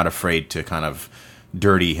 and he's not afraid to kind of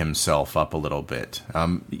dirty himself up a little bit.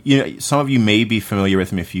 Some of you may be familiar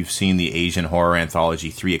with him if you've seen the Asian horror anthology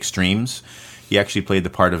 3 Extremes. He actually played the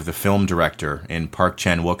part of the film director in Park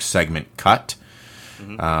Chan-wook's segment Cut.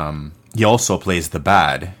 Mm-hmm. He also plays the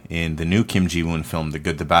bad in the new Kim Ji-woon film, The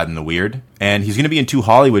Good, the Bad, and the Weird. And he's going to be in 2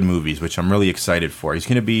 Hollywood movies, which I'm really excited for. He's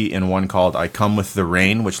going to be in one called I Come With the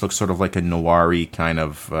Rain, which looks sort of like a noir-y kind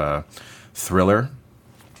of thriller.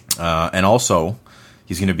 And also,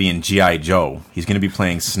 he's going to be in G.I. Joe. He's going to be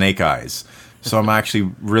playing Snake Eyes. So I'm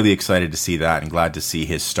actually really excited to see that and glad to see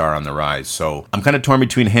his star on the rise. So I'm kind of torn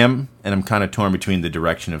between him and I'm kind of torn between the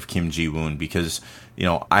direction of Kim Ji-woon because,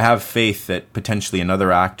 I have faith that potentially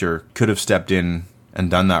another actor could have stepped in and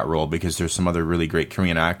done that role because there's some other really great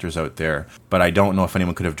Korean actors out there. But I don't know if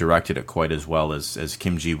anyone could have directed it quite as well as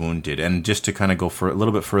Kim Ji-woon did. And just to kind of go for a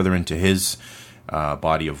little bit further into his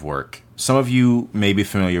body of work, some of you may be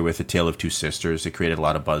familiar with A Tale of Two Sisters. It created a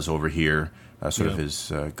lot of buzz over here. Sort of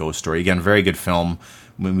his ghost story. Again, very good film.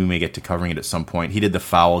 We may get to covering it at some point. He did The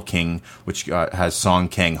Foul King, which has Song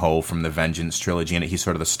Kang-ho from the Vengeance trilogy in it. He's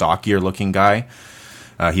sort of the stockier-looking guy.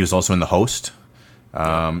 He was also in The Host.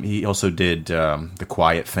 He also did The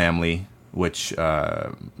Quiet Family, which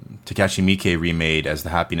Takashi Miike remade as The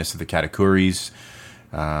Happiness of the Katakuris.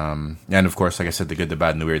 And, of course, like I said, The Good, the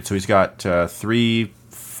Bad, and the Weird. So he's got 3,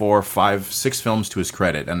 4, 5, 6 films to his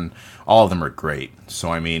credit, and all of them are great.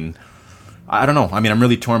 So, I mean, I don't know. I mean, I'm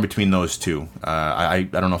really torn between those two. I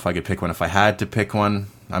don't know if I could pick one. If I had to pick one,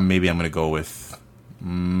 maybe I'm going to go with,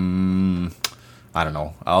 I don't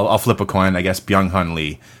know. I'll flip a coin. I guess Byung-hyun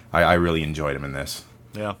Lee. I really enjoyed him in this.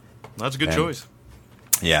 Yeah, that's a good choice.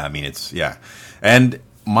 Yeah, I mean, and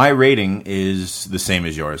my rating is the same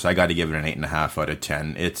as yours. I got to give it an 8.5 out of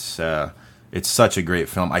 10. It's such a great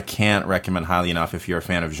film. I can't recommend highly enough if you're a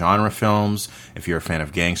fan of genre films, if you're a fan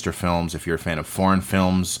of gangster films, if you're a fan of foreign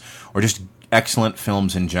films, or just excellent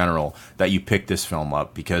films in general, that you pick this film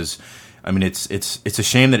up because, I mean, it's a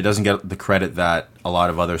shame that it doesn't get the credit that a lot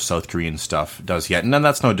of other South Korean stuff does yet. And then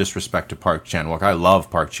that's no disrespect to Park Chan-wook. I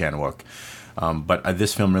love Park Chan-wook. But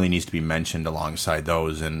this film really needs to be mentioned alongside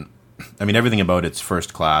those. And, I mean, everything about it's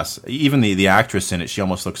first class. Even the actress in it, she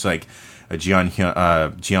almost looks like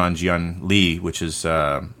Jeon Lee, which is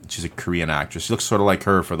she's a Korean actress. She looks sort of like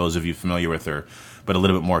her, for those of you familiar with her, but a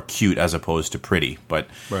little bit more cute as opposed to pretty. But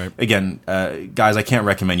right. Again, guys, I can't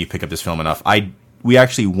recommend you pick up this film enough. We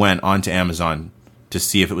actually went onto Amazon to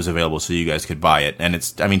see if it was available so you guys could buy it, and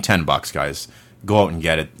it's, I mean, $10, guys. Go out and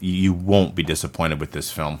get it. You won't be disappointed with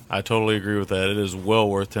this film. I totally agree with that. It is well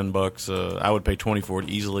worth $10. I would pay $20 for it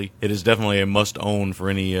easily. It is definitely a must-own for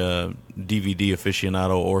any DVD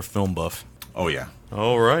aficionado or film buff. Oh, yeah.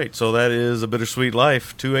 All right, so that is A Bittersweet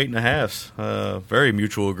Life, 2 8.5s. Very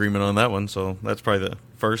mutual agreement on that one, so that's probably the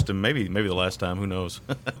first and maybe the last time, who knows.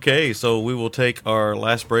 Okay, so we will take our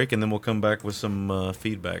last break, and then we'll come back with some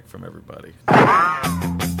feedback from everybody.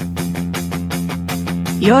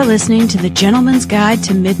 You're listening to The Gentleman's Guide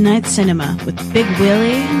to Midnight Cinema with Big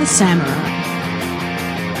Willie and the Samurai.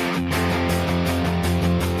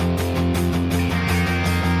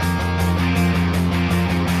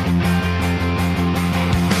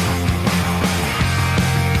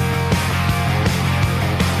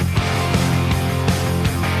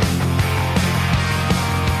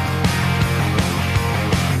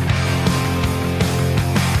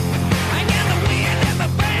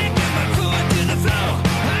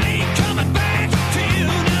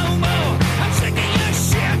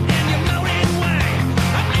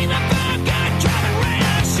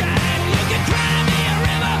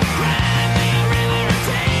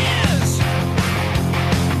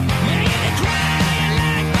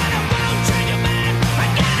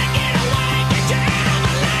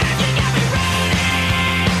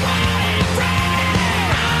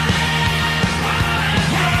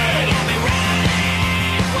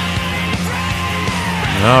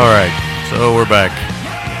 All right, so we're back.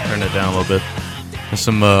 Turn it down a little bit. There's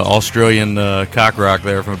some Australian cock rock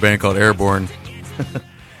there from a band called Airborne.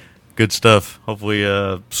 Good stuff. Hopefully,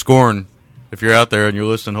 Scorn, if you're out there and you're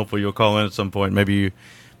listening, hopefully you'll call in at some point. Maybe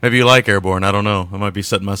you like Airborne. I don't know. I might be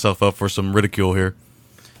setting myself up for some ridicule here.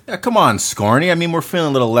 Yeah, come on, Scorny. I mean, we're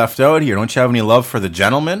feeling a little left out here. Don't you have any love for the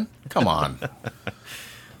gentleman? Come on.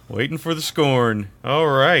 Waiting for the Scorn. All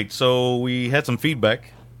right, so we had some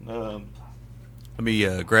feedback. Let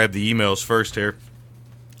me grab the emails first here.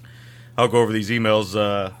 I'll go over these emails.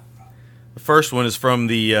 The first one is from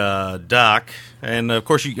the doc. And, of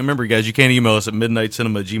course, you remember, guys, you can't email us at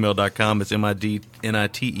midnightcinema@gmail.com. It's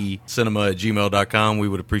MIDNITE cinema@gmail.com. We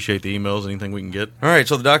would appreciate the emails, anything we can get. All right,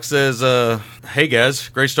 so the doc says, hey, guys,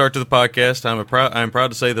 great start to the podcast. I'm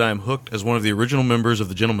proud to say that I am hooked as one of the original members of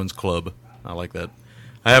the Gentleman's Club. I like that.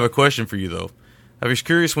 I have a question for you, though. I was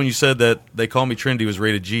curious when you said that They Call Me Trendy was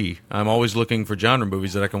rated G. I'm always looking for genre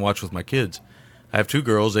movies that I can watch with my kids. I have 2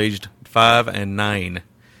 girls aged 5 and 9.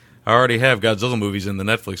 I already have Godzilla movies in the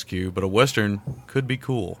Netflix queue, but a Western could be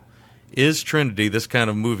cool. Is Trinity this kind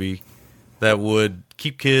of movie that would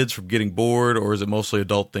keep kids from getting bored, or is it mostly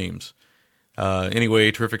adult themes?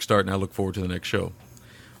 Anyway, terrific start, and I look forward to the next show.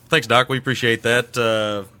 Thanks, Doc. We appreciate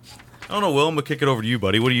that. I don't know, Will, I'm going to kick it over to you,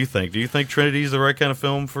 buddy. What do you think? Do you think Trinity is the right kind of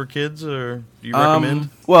film for kids, or do you recommend?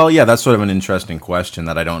 Well, yeah, that's sort of an interesting question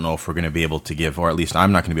that I don't know if we're going to be able to give, or at least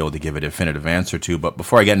I'm not going to be able to give a definitive answer to. But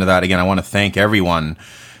before I get into that, again, I want to thank everyone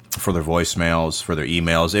for their voicemails, for their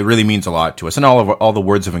emails. It really means a lot to us, and all the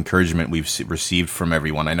words of encouragement we've received from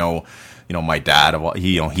everyone. I know, my dad,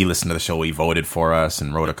 he listened to the show, he voted for us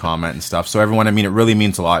and wrote a comment and stuff. So everyone, I mean, it really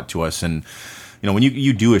means a lot to us. And when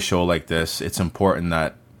you do a show like this, it's important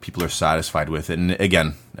that people are satisfied with it. And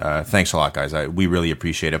again, thanks a lot, guys. We really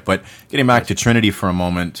appreciate it. But getting back to Trinity for a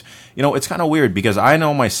moment, it's kind of weird because I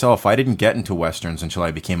know myself, I didn't get into Westerns until I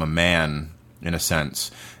became a man, in a sense.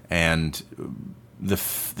 And the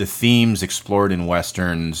themes explored in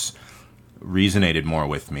Westerns resonated more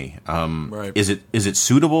with me. Right. Is it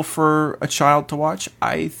suitable for a child to watch?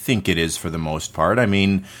 I think it is for the most part. I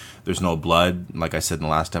mean, there's no blood. Like I said in the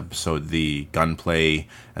last episode, the gunplay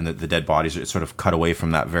and the dead bodies are sort of cut away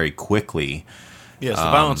from that very quickly. Yes, the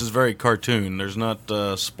violence is very cartoon. There's not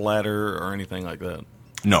splatter or anything like that.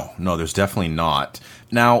 No, there's definitely not.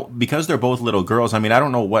 Now, because they're both little girls, I mean, I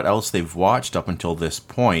don't know what else they've watched up until this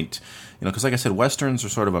point. Because like I said, Westerns are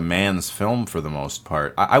sort of a man's film for the most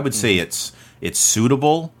part. I would say it's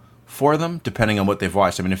suitable for them, depending on what they've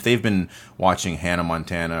watched. I mean, if they've been watching Hannah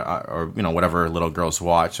Montana or whatever little girls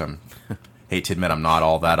watch, hate to admit I'm not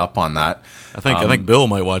all that up on that. I think Bill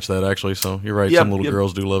might watch that actually. So you're right. Some little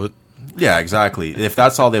girls do love it. Yeah, exactly. If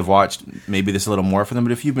that's all they've watched, maybe this is a little more for them.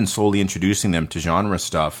 But if you've been slowly introducing them to genre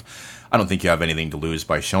stuff, I don't think you have anything to lose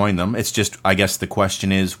by showing them. It's just, I guess the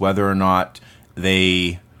question is whether or not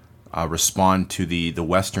they respond to the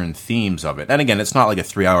Western themes of it. And again, it's not like a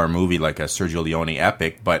 3-hour movie like a Sergio Leone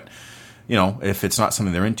epic, but if it's not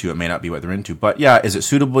something they're into, it may not be what they're into. But yeah, is it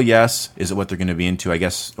suitable? Yes. Is it what they're going to be into? I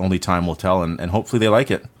guess only time will tell, and hopefully they like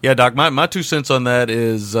it. Yeah, Doc, my 2 cents on that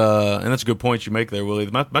is, and that's a good point you make there, Willie.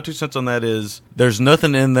 My 2 cents on that is there's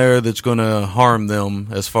nothing in there that's going to harm them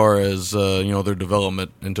as far as, their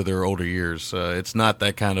development into their older years. It's not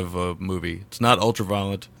that kind of a movie. It's not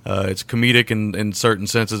ultra-violent. It's comedic in certain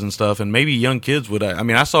senses and stuff, and maybe young kids would.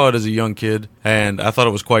 I saw it as a young kid, and I thought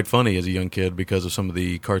it was quite funny as a young kid because of some of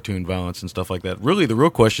the cartoon violence and stuff like that. Really, the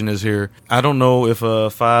real question is here, I don't know if a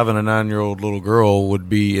 5 and a 9-year-old little girl would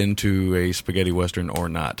be into a spaghetti Western or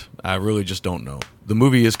not. I really just don't know. The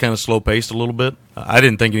movie is kind of slow-paced a little bit. I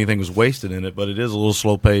didn't think anything was wasted in it, but it is a little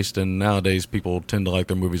slow-paced, and nowadays people tend to like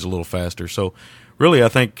their movies a little faster. So, really, I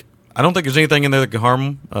don't think there's anything in there that can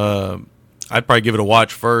harm them. I'd probably give it a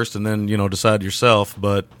watch first and then, decide yourself.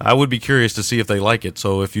 But I would be curious to see if they like it.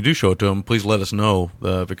 So if you do show it to them, please let us know,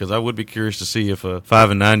 because I would be curious to see if a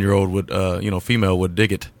 5 and 9 year old would, female would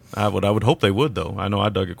dig it. I would hope they would, though. I know I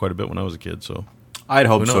dug it quite a bit when I was a kid, so. I'd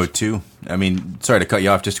hope so, too. I mean, sorry to cut you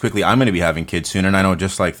off just quickly. I'm going to be having kids soon, and I know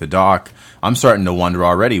just like the doc, I'm starting to wonder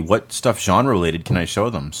already what stuff genre-related can I show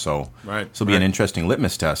them. So this will be an interesting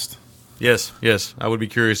litmus test. Yes. I would be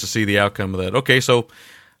curious to see the outcome of that. Okay, so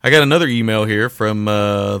I got another email here from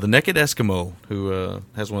the Naked Eskimo, who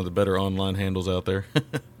has one of the better online handles out there.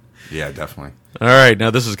 Yeah, definitely. All right,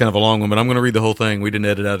 now this is kind of a long one, but I'm going to read the whole thing. We didn't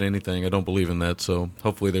edit out anything. I don't believe in that, so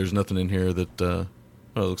hopefully there's nothing in here that, it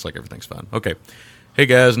looks like everything's fine. Okay. Hey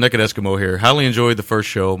guys, Naked Eskimo here. Highly enjoyed the first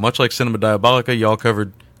show. Much like Cinema Diabolica, y'all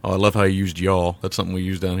covered... Oh, I love how you used y'all. That's something we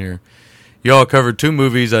use down here. Y'all covered 2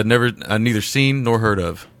 movies I'd neither seen nor heard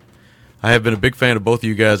of. I have been a big fan of both of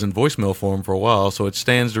you guys in voicemail form for a while, so it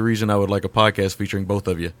stands to reason I would like a podcast featuring both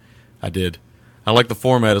of you. I did. I like the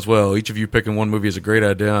format as well. Each of you picking one movie is a great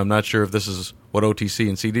idea. I'm not sure if this is what OTC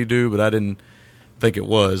and CD do, but I didn't think it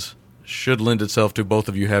was. Should lend itself to both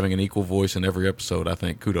of you having an equal voice in every episode, I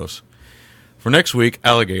think. Kudos. For next week,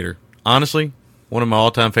 Alligator. Honestly, one of my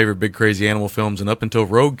all-time favorite big crazy animal films, and up until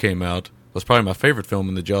Rogue came out, was probably my favorite film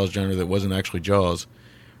in the Jaws genre that wasn't actually Jaws.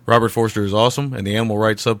 Robert Forster is awesome, and the animal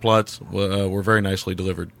rights subplots were very nicely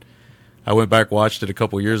delivered. I went back, watched it a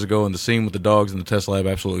couple years ago, and the scene with the dogs in the test lab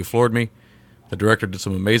absolutely floored me. The director did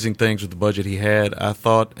some amazing things with the budget he had, I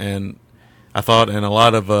thought, and a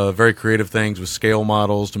lot of very creative things with scale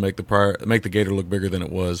models to make the gator look bigger than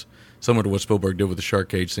it was. Similar to what Spielberg did with the shark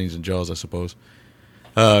cage scenes in Jaws, I suppose.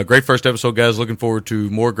 Great first episode, guys. Looking forward to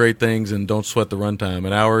more great things, and don't sweat the runtime.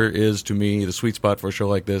 An hour is, to me, the sweet spot for a show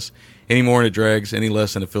like this. Any more and it drags, any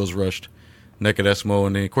less and it feels rushed. Naked Eskimo,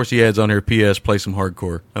 and of course he adds on here, P.S., play some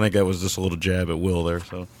hardcore. I think that was just a little jab at Will there.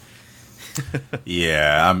 So.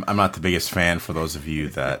 Yeah, I'm not the biggest fan for those of you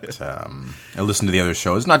that listen to the other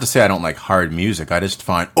shows. Not to say I don't like hard music. I just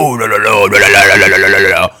find, to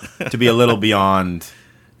be a little beyond...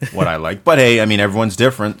 what I like. But hey, I mean, everyone's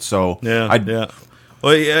different, so... Yeah.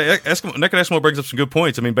 Well, Naked Eskimo brings up some good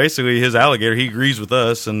points. I mean, basically, his Alligator, he agrees with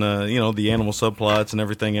us and, the animal subplots and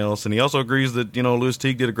everything else. And he also agrees that, Louis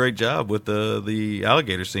Teague did a great job with the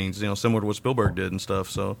alligator scenes, similar to what Spielberg did and stuff.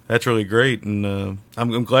 So that's really great. And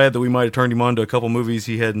I'm glad that we might have turned him on to a couple movies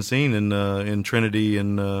he hadn't seen in Trinity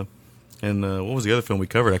and what was the other film we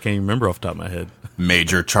covered? I can't even remember off the top of my head.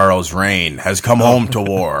 Major Charles Rain has come home to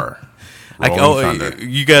war.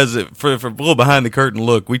 You guys, for a little behind the curtain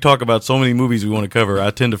look, we talk about so many movies we want to cover. I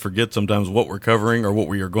tend to forget sometimes what we're covering or what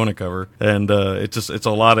we are going to cover, and it's a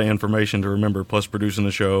lot of information to remember. Plus producing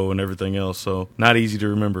the show and everything else, so not easy to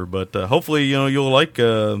remember. But hopefully, you'll like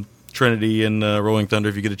Trinity and Rolling Thunder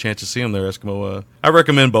if you get a chance to see them there, Eskimo. I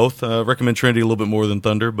recommend both. Recommend Trinity a little bit more than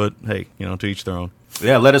Thunder, but hey, to each their own.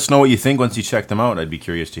 Yeah, let us know what you think once you check them out. I'd be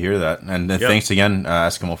curious to hear that. And thanks again,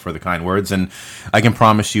 Eskimo, for the kind words. And I can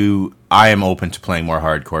promise you, I am open to playing more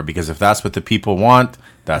hardcore, because if that's what the people want,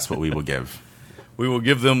 that's what we will give. We will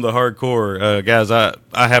give them the hardcore. Guys,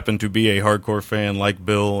 I happen to be a hardcore fan like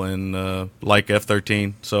Bill and like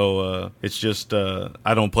F-13. So it's just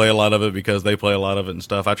I don't play a lot of it because they play a lot of it and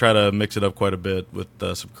stuff. I try to mix it up quite a bit with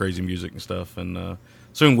some crazy music and stuff. And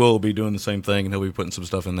soon Will be doing the same thing, and he'll be putting some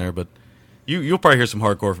stuff in there. But you'll probably hear some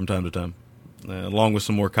hardcore from time to time, along with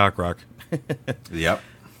some more cock rock. Yep.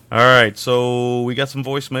 All right, so we got some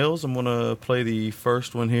voicemails. I'm going to play the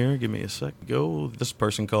first one here. Give me a sec. Go. This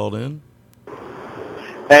person called in.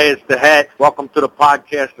 Hey, it's the Hat. Welcome to the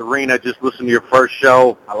podcast arena. Just listened to your first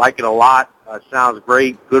show. I like it a lot. Sounds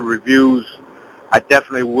great. Good reviews. I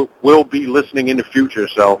definitely will be listening in the future,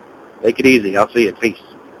 so take it easy. I'll see you. Peace.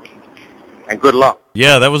 And good luck.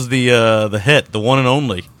 Yeah, that was the Het, the one and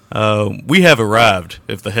only. We have arrived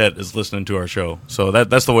if the Het is listening to our show. So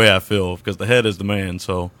that's the way I feel, because the Het is the man.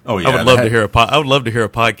 So I would love to hear I would love to hear a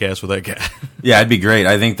podcast with that guy. Yeah, it'd be great.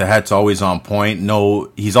 I think the Het's always on point.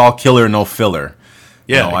 No, he's all killer, no filler.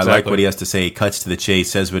 Yeah, exactly. I like what he has to say. He cuts to the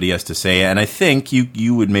chase, says what he has to say. And I think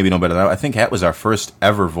you would maybe know better than that. I think Het was our first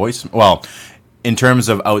ever voice. Well, in terms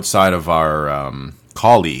of outside of our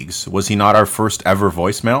colleagues, was he not our first ever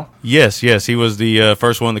voicemail? Yes, he was the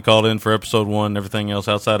first one that called in for episode 1. Everything else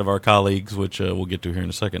outside of our colleagues, which we'll get to here in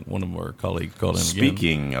a second. One of our colleagues called in again.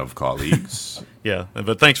 Speaking of colleagues, Yeah,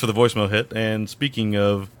 but thanks for the voicemail hit. And speaking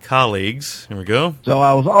of colleagues, here we go. So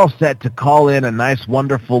I was all set to call in a nice,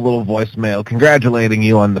 wonderful little voicemail congratulating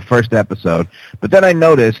you on the first episode. But then I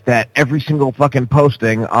noticed that every single fucking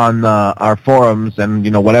posting on our forums and,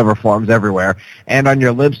 whatever forums everywhere, and on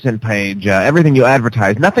your Libsyn page, everything you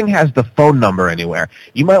advertise, nothing has the phone number anywhere.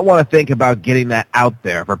 You might want to think about getting that out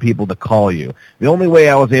there for people to call you. The only way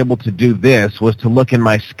I was able to do this was to look in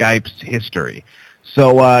my Skype's history.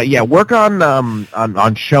 So, work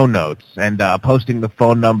on show notes and posting the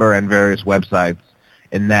phone number and various websites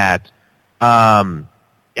in that. I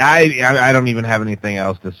don't even have anything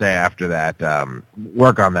else to say after that.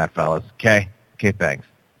 Work on that, fellas. Okay, thanks.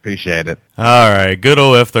 Appreciate it. All right, good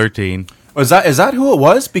old F-13. Is that who it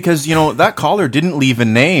was? Because, that caller didn't leave a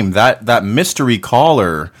name. That mystery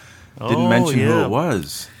caller didn't mention who it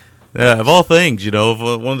was. Yeah, of all things,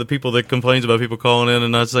 one of the people that complains about people calling in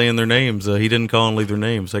and not saying their names, he didn't call and leave their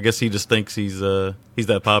names. I guess he just thinks he's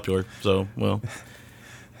that popular. So, well,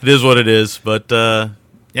 it is what it is. But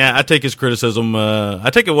I take his criticism. I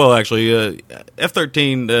take it well, actually.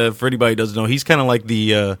 F-13, for anybody who doesn't know, he's kind of like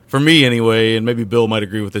for me anyway, and maybe Bill might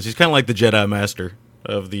agree with this. He's kind of like the Jedi Master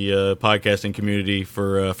of the podcasting community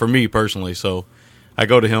for me personally. So. I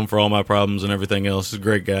go to him for all my problems and everything else. He's a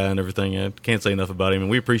great guy and everything. I can't say enough about him, and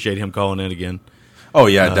we appreciate him calling in again. Oh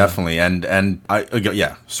yeah, definitely, and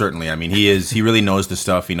certainly. I mean, he really knows the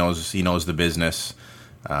stuff. He knows the business,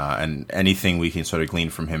 and anything we can sort of glean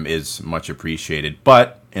from him is much appreciated.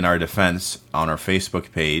 But in our defense, on our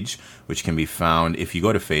Facebook page, which can be found if you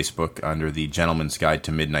go to Facebook under the Gentleman's Guide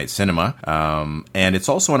to Midnight Cinema, and it's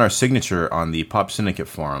also in our signature on the Pop Syndicate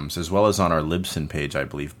forums, as well as on our Libsyn page, I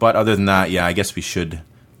believe. But other than that, I guess we should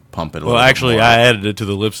pump it a little bit actually, more. I added it to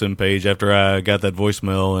the Libsyn page after I got that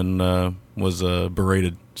voicemail and was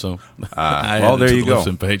berated. So I added there it to you the go.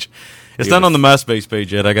 Libsyn page. It's not on the MySpace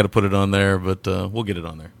page yet. I got to put it on there, but we'll get it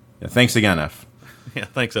on there. Yeah, thanks again, F. Yeah,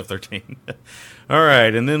 thanks, F-13. All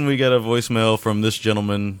right, and then we got a voicemail from this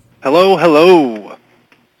gentleman. Hello.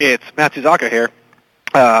 It's Matt Suzaka here.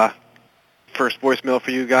 First voicemail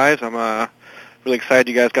for you guys. I'm really excited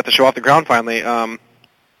you guys got the show off the ground finally. I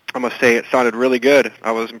must say it sounded really good.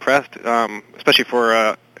 I was impressed, especially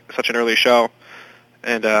for such an early show.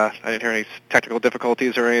 And I didn't hear any technical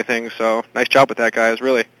difficulties or anything, so nice job with that, guys,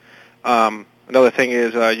 really. Another thing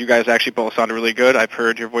is you guys actually both sounded really good. I've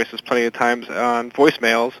heard your voices plenty of times on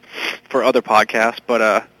voicemails for other podcasts,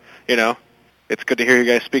 but, it's good to hear you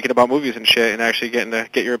guys speaking about movies and shit and actually getting to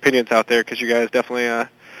get your opinions out there because you guys definitely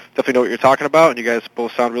know what you're talking about, and you guys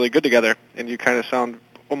both sound really good together, and you kind of sound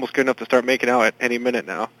almost good enough to start making out at any minute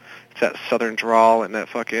now. It's that southern drawl and that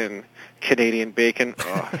fucking Canadian bacon.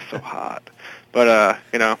 Oh, it's so hot. But,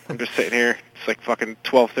 I'm just sitting here. It's like fucking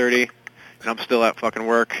 12:30. And I'm still at fucking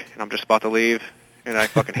work, and I'm just about to leave, and I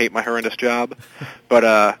fucking hate my horrendous job. But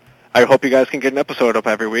I hope you guys can get an episode up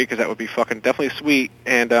every week, because that would be fucking definitely sweet.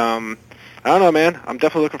 And I don't know, man. I'm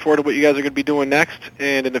definitely looking forward to what you guys are going to be doing next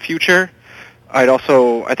and in the future. I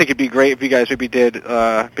think it'd be great if you guys maybe did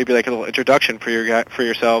maybe like a little introduction for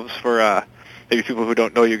yourselves for maybe people who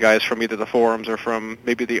don't know you guys from either the forums or from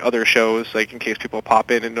maybe the other shows, like in case people pop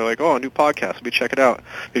in and they're like, oh, a new podcast, let me check it out.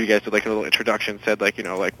 Maybe you guys did like a little introduction, said like,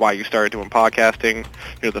 like why you started doing podcasting,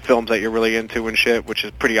 the films that you're really into and shit, which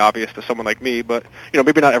is pretty obvious to someone like me, but,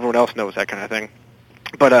 maybe not everyone else knows that kind of thing.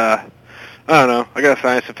 But, I don't know. I got a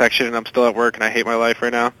sinus infection and I'm still at work and I hate my life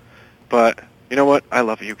right now. But, you know what? I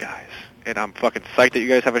love you guys. And I'm fucking psyched that you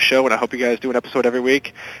guys have a show, and I hope you guys do an episode every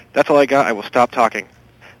week. That's all I got. I will stop talking.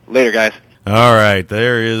 Later, guys. All right,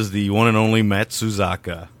 there is the one and only Matt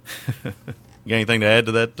Suzaka. You got anything to add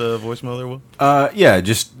to that voicemail there, Will?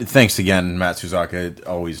 Just thanks again, Matt Suzaka.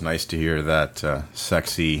 Always nice to hear that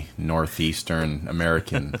sexy Northeastern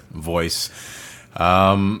American voice.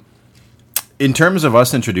 In terms of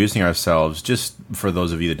us introducing ourselves, just for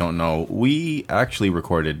those of you that don't know, we actually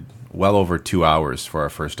recorded well over 2 hours for our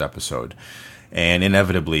first episode. And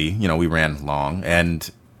inevitably, we ran long, and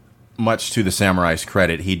much to the Samurai's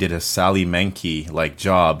credit, he did a Sally Menke-like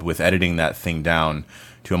job with editing that thing down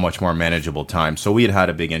to a much more manageable time. So we had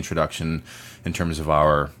a big introduction in terms of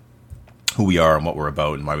who we are and what we're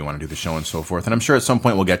about and why we want to do the show and so forth. And I'm sure at some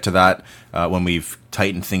point we'll get to that when we've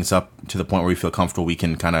tightened things up to the point where we feel comfortable we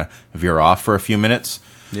can kind of veer off for a few minutes.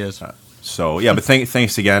 Yes. But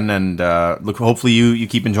thanks again, and look, hopefully you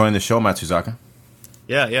keep enjoying the show, Matt Suzaka.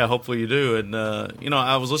 Yeah, hopefully you do. And,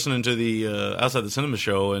 I was listening to the Outside the Cinema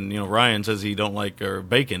show, and, Ryan says he don't like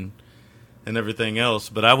bacon and everything else.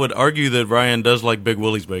 But I would argue that Ryan does like Big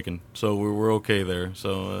Willie's bacon, so we're okay there.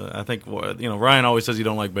 So I think, Ryan always says he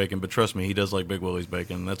don't like bacon, but trust me, he does like Big Willie's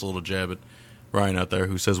bacon. That's a little jab at Ryan out there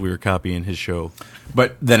who says we were copying his show.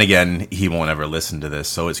 But then again, he won't ever listen to this,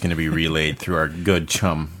 so it's going to be relayed through our good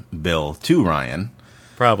chum Bill to Ryan.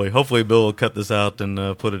 Probably. Hopefully Bill will cut this out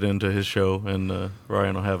and put it into his show, and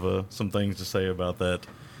Ryan will have some things to say about that.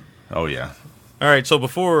 Oh, yeah. All right, so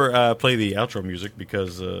before I play the outro music,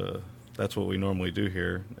 because that's what we normally do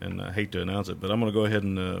here, and I hate to announce it, but I'm going to go ahead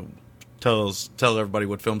and tell everybody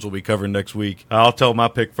what films we'll be covering next week. I'll tell my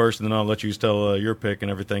pick first, and then I'll let you tell your pick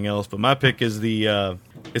and everything else. But my pick is the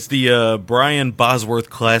Brian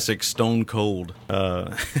Bosworth classic Stone Cold.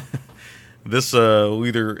 This will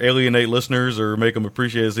either alienate listeners or make them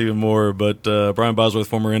appreciate us even more. But Brian Bosworth,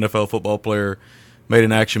 former NFL football player, made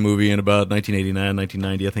an action movie in about 1989,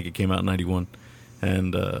 1990. I think it came out in 91.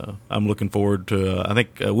 And I'm looking forward to, I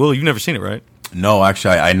think, Will, you've never seen it, right? No,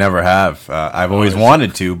 actually, I never have. I've always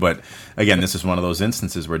wanted to, but again, this is one of those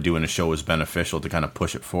instances where doing a show was beneficial to kind of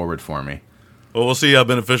push it forward for me. Well, we'll see how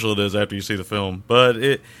beneficial it is after you see the film. But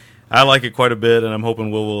I like it quite a bit, and I'm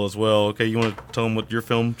hoping Will as well. Okay, you want to tell them what your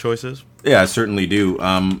film choice is? Yeah, I certainly do.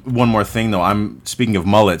 One more thing, though. Speaking of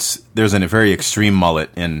mullets, there's a very extreme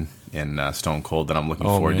mullet in Stone Cold that I'm looking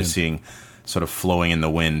forward to seeing sort of flowing in the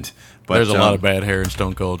wind. But there's a lot of bad hair in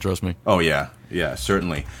Stone Cold, trust me. Oh, yeah. Yeah,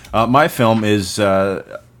 certainly. My film is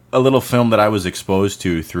a little film that I was exposed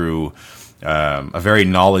to through a very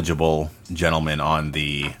knowledgeable gentleman on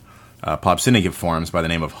the Pop Syndicate forums by the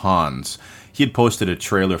name of Hans. He had posted a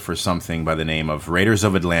trailer for something by the name of Raiders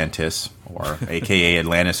of Atlantis, or a.k.a.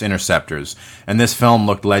 Atlantis Interceptors, and this film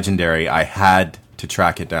looked legendary. I had to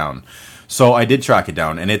track it down. So I did track it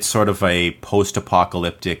down, and it's sort of a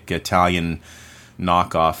post-apocalyptic Italian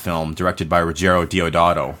knockoff film directed by Ruggero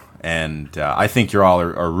Deodato, and I think you all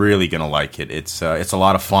are really going to like it. It's a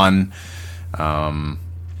lot of fun.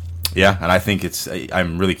 Yeah, and I think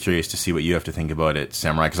I'm really curious to see what you have to think about it,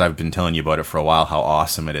 Samurai, because I've been telling you about it for a while, how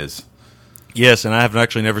awesome it is. Yes, and I have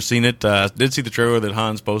actually never seen it. I did see the trailer that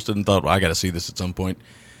Hans posted and thought, well, I got to see this at some point.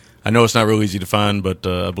 I know it's not real easy to find, but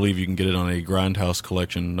I believe you can get it on a Grindhouse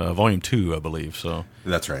Collection, Volume 2, I believe. So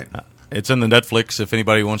that's right. It's in the Netflix. If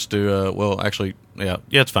anybody wants to, well, actually, yeah,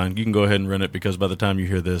 it's fine. You can go ahead and rent it because by the time you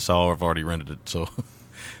hear this, I'll have already rented it, so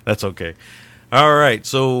that's okay. All right,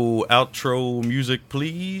 so outro music,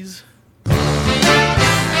 please.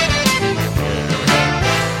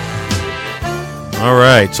 All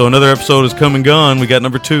right, so another episode is come and gone. We got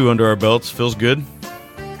number 2 under our belts. Feels good.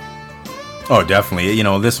 Oh, definitely. You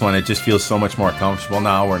know, this one, it just feels so much more comfortable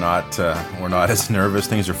now. We're not as nervous.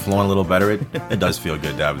 Things are flowing a little better. It does feel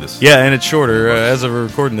good to have this. Yeah, and it's shorter. As of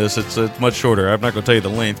recording this, it's much shorter. I'm not going to tell you the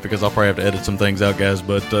length because I'll probably have to edit some things out, guys,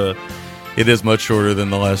 but it is much shorter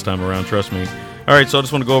than the last time around, trust me. All right, so I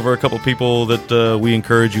just want to go over a couple of people that we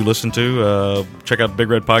encourage you listen to. Check out the Big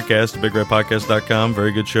Red Podcast, BigRedPodcast.com.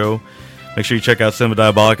 Very good show. Make sure you check out Cinema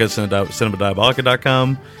Diabolica,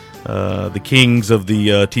 cinemadiabolica.com. The kings of the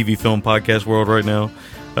TV film podcast world right now.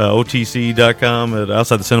 OTC.com,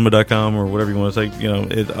 OutsideTheCinema.com, or whatever you want to say. You know,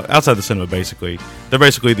 Outside the Cinema, basically. They're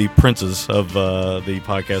basically the princes of the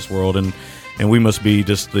podcast world, and we must be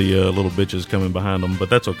just the little bitches coming behind them, but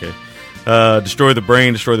that's okay. Destroy the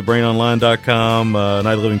Brain, DestroyTheBrainOnline.com, Night of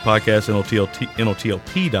the Living Podcast,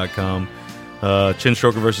 NOTLP.com.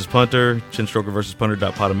 Chinstroker vs. Punter,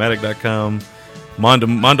 chinstrokerversuspunter.podomatic.com.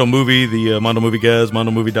 Mondo Movie, the Mondo Movie guys,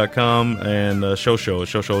 mondomovie.com, and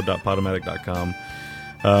showshow.podomatic.com.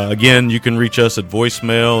 Again, you can reach us at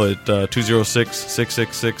voicemail at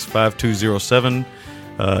 206-666-5207.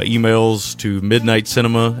 Emails to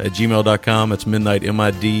midnightcinema@gmail.com. It's midnight,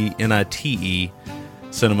 MIDNITE,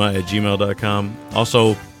 cinema@gmail.com.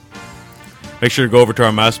 Also, make sure to go over to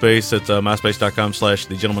our MySpace. It's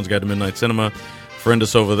myspace.com/The Gentleman's Guide to Midnight Cinema. Friend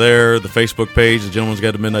us over there. The Facebook page, The Gentleman's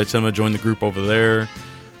Guide to Midnight Cinema. Join the group over there.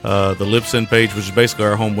 The Libsyn page, which is basically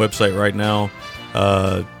our home website right now,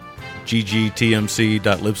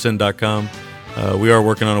 ggtmc.libsyn.com. We are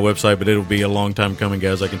working on a website, but it'll be a long time coming,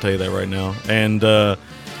 guys. I can tell you that right now. And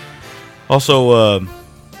also,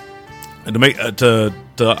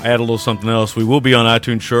 to add a little something else, we will be on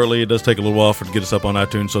iTunes shortly. It does take a little while to get us up on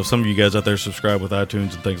iTunes, so if some of you guys out there subscribe with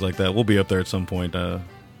iTunes and things like that, we'll be up there at some point,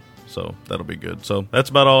 so that'll be good. So that's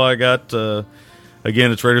about all I got.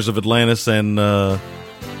 Again, it's Raiders of Atlantis and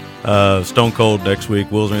Stone Cold next week.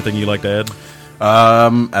 Will, is there anything you'd like to add?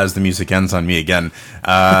 As the music ends on me again,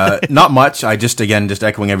 not much. Just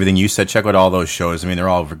echoing everything you said. Check out all those shows. I mean, they're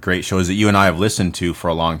all great shows that you and I have listened to for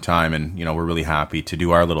a long time, and we're really happy to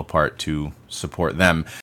do our little part to support them.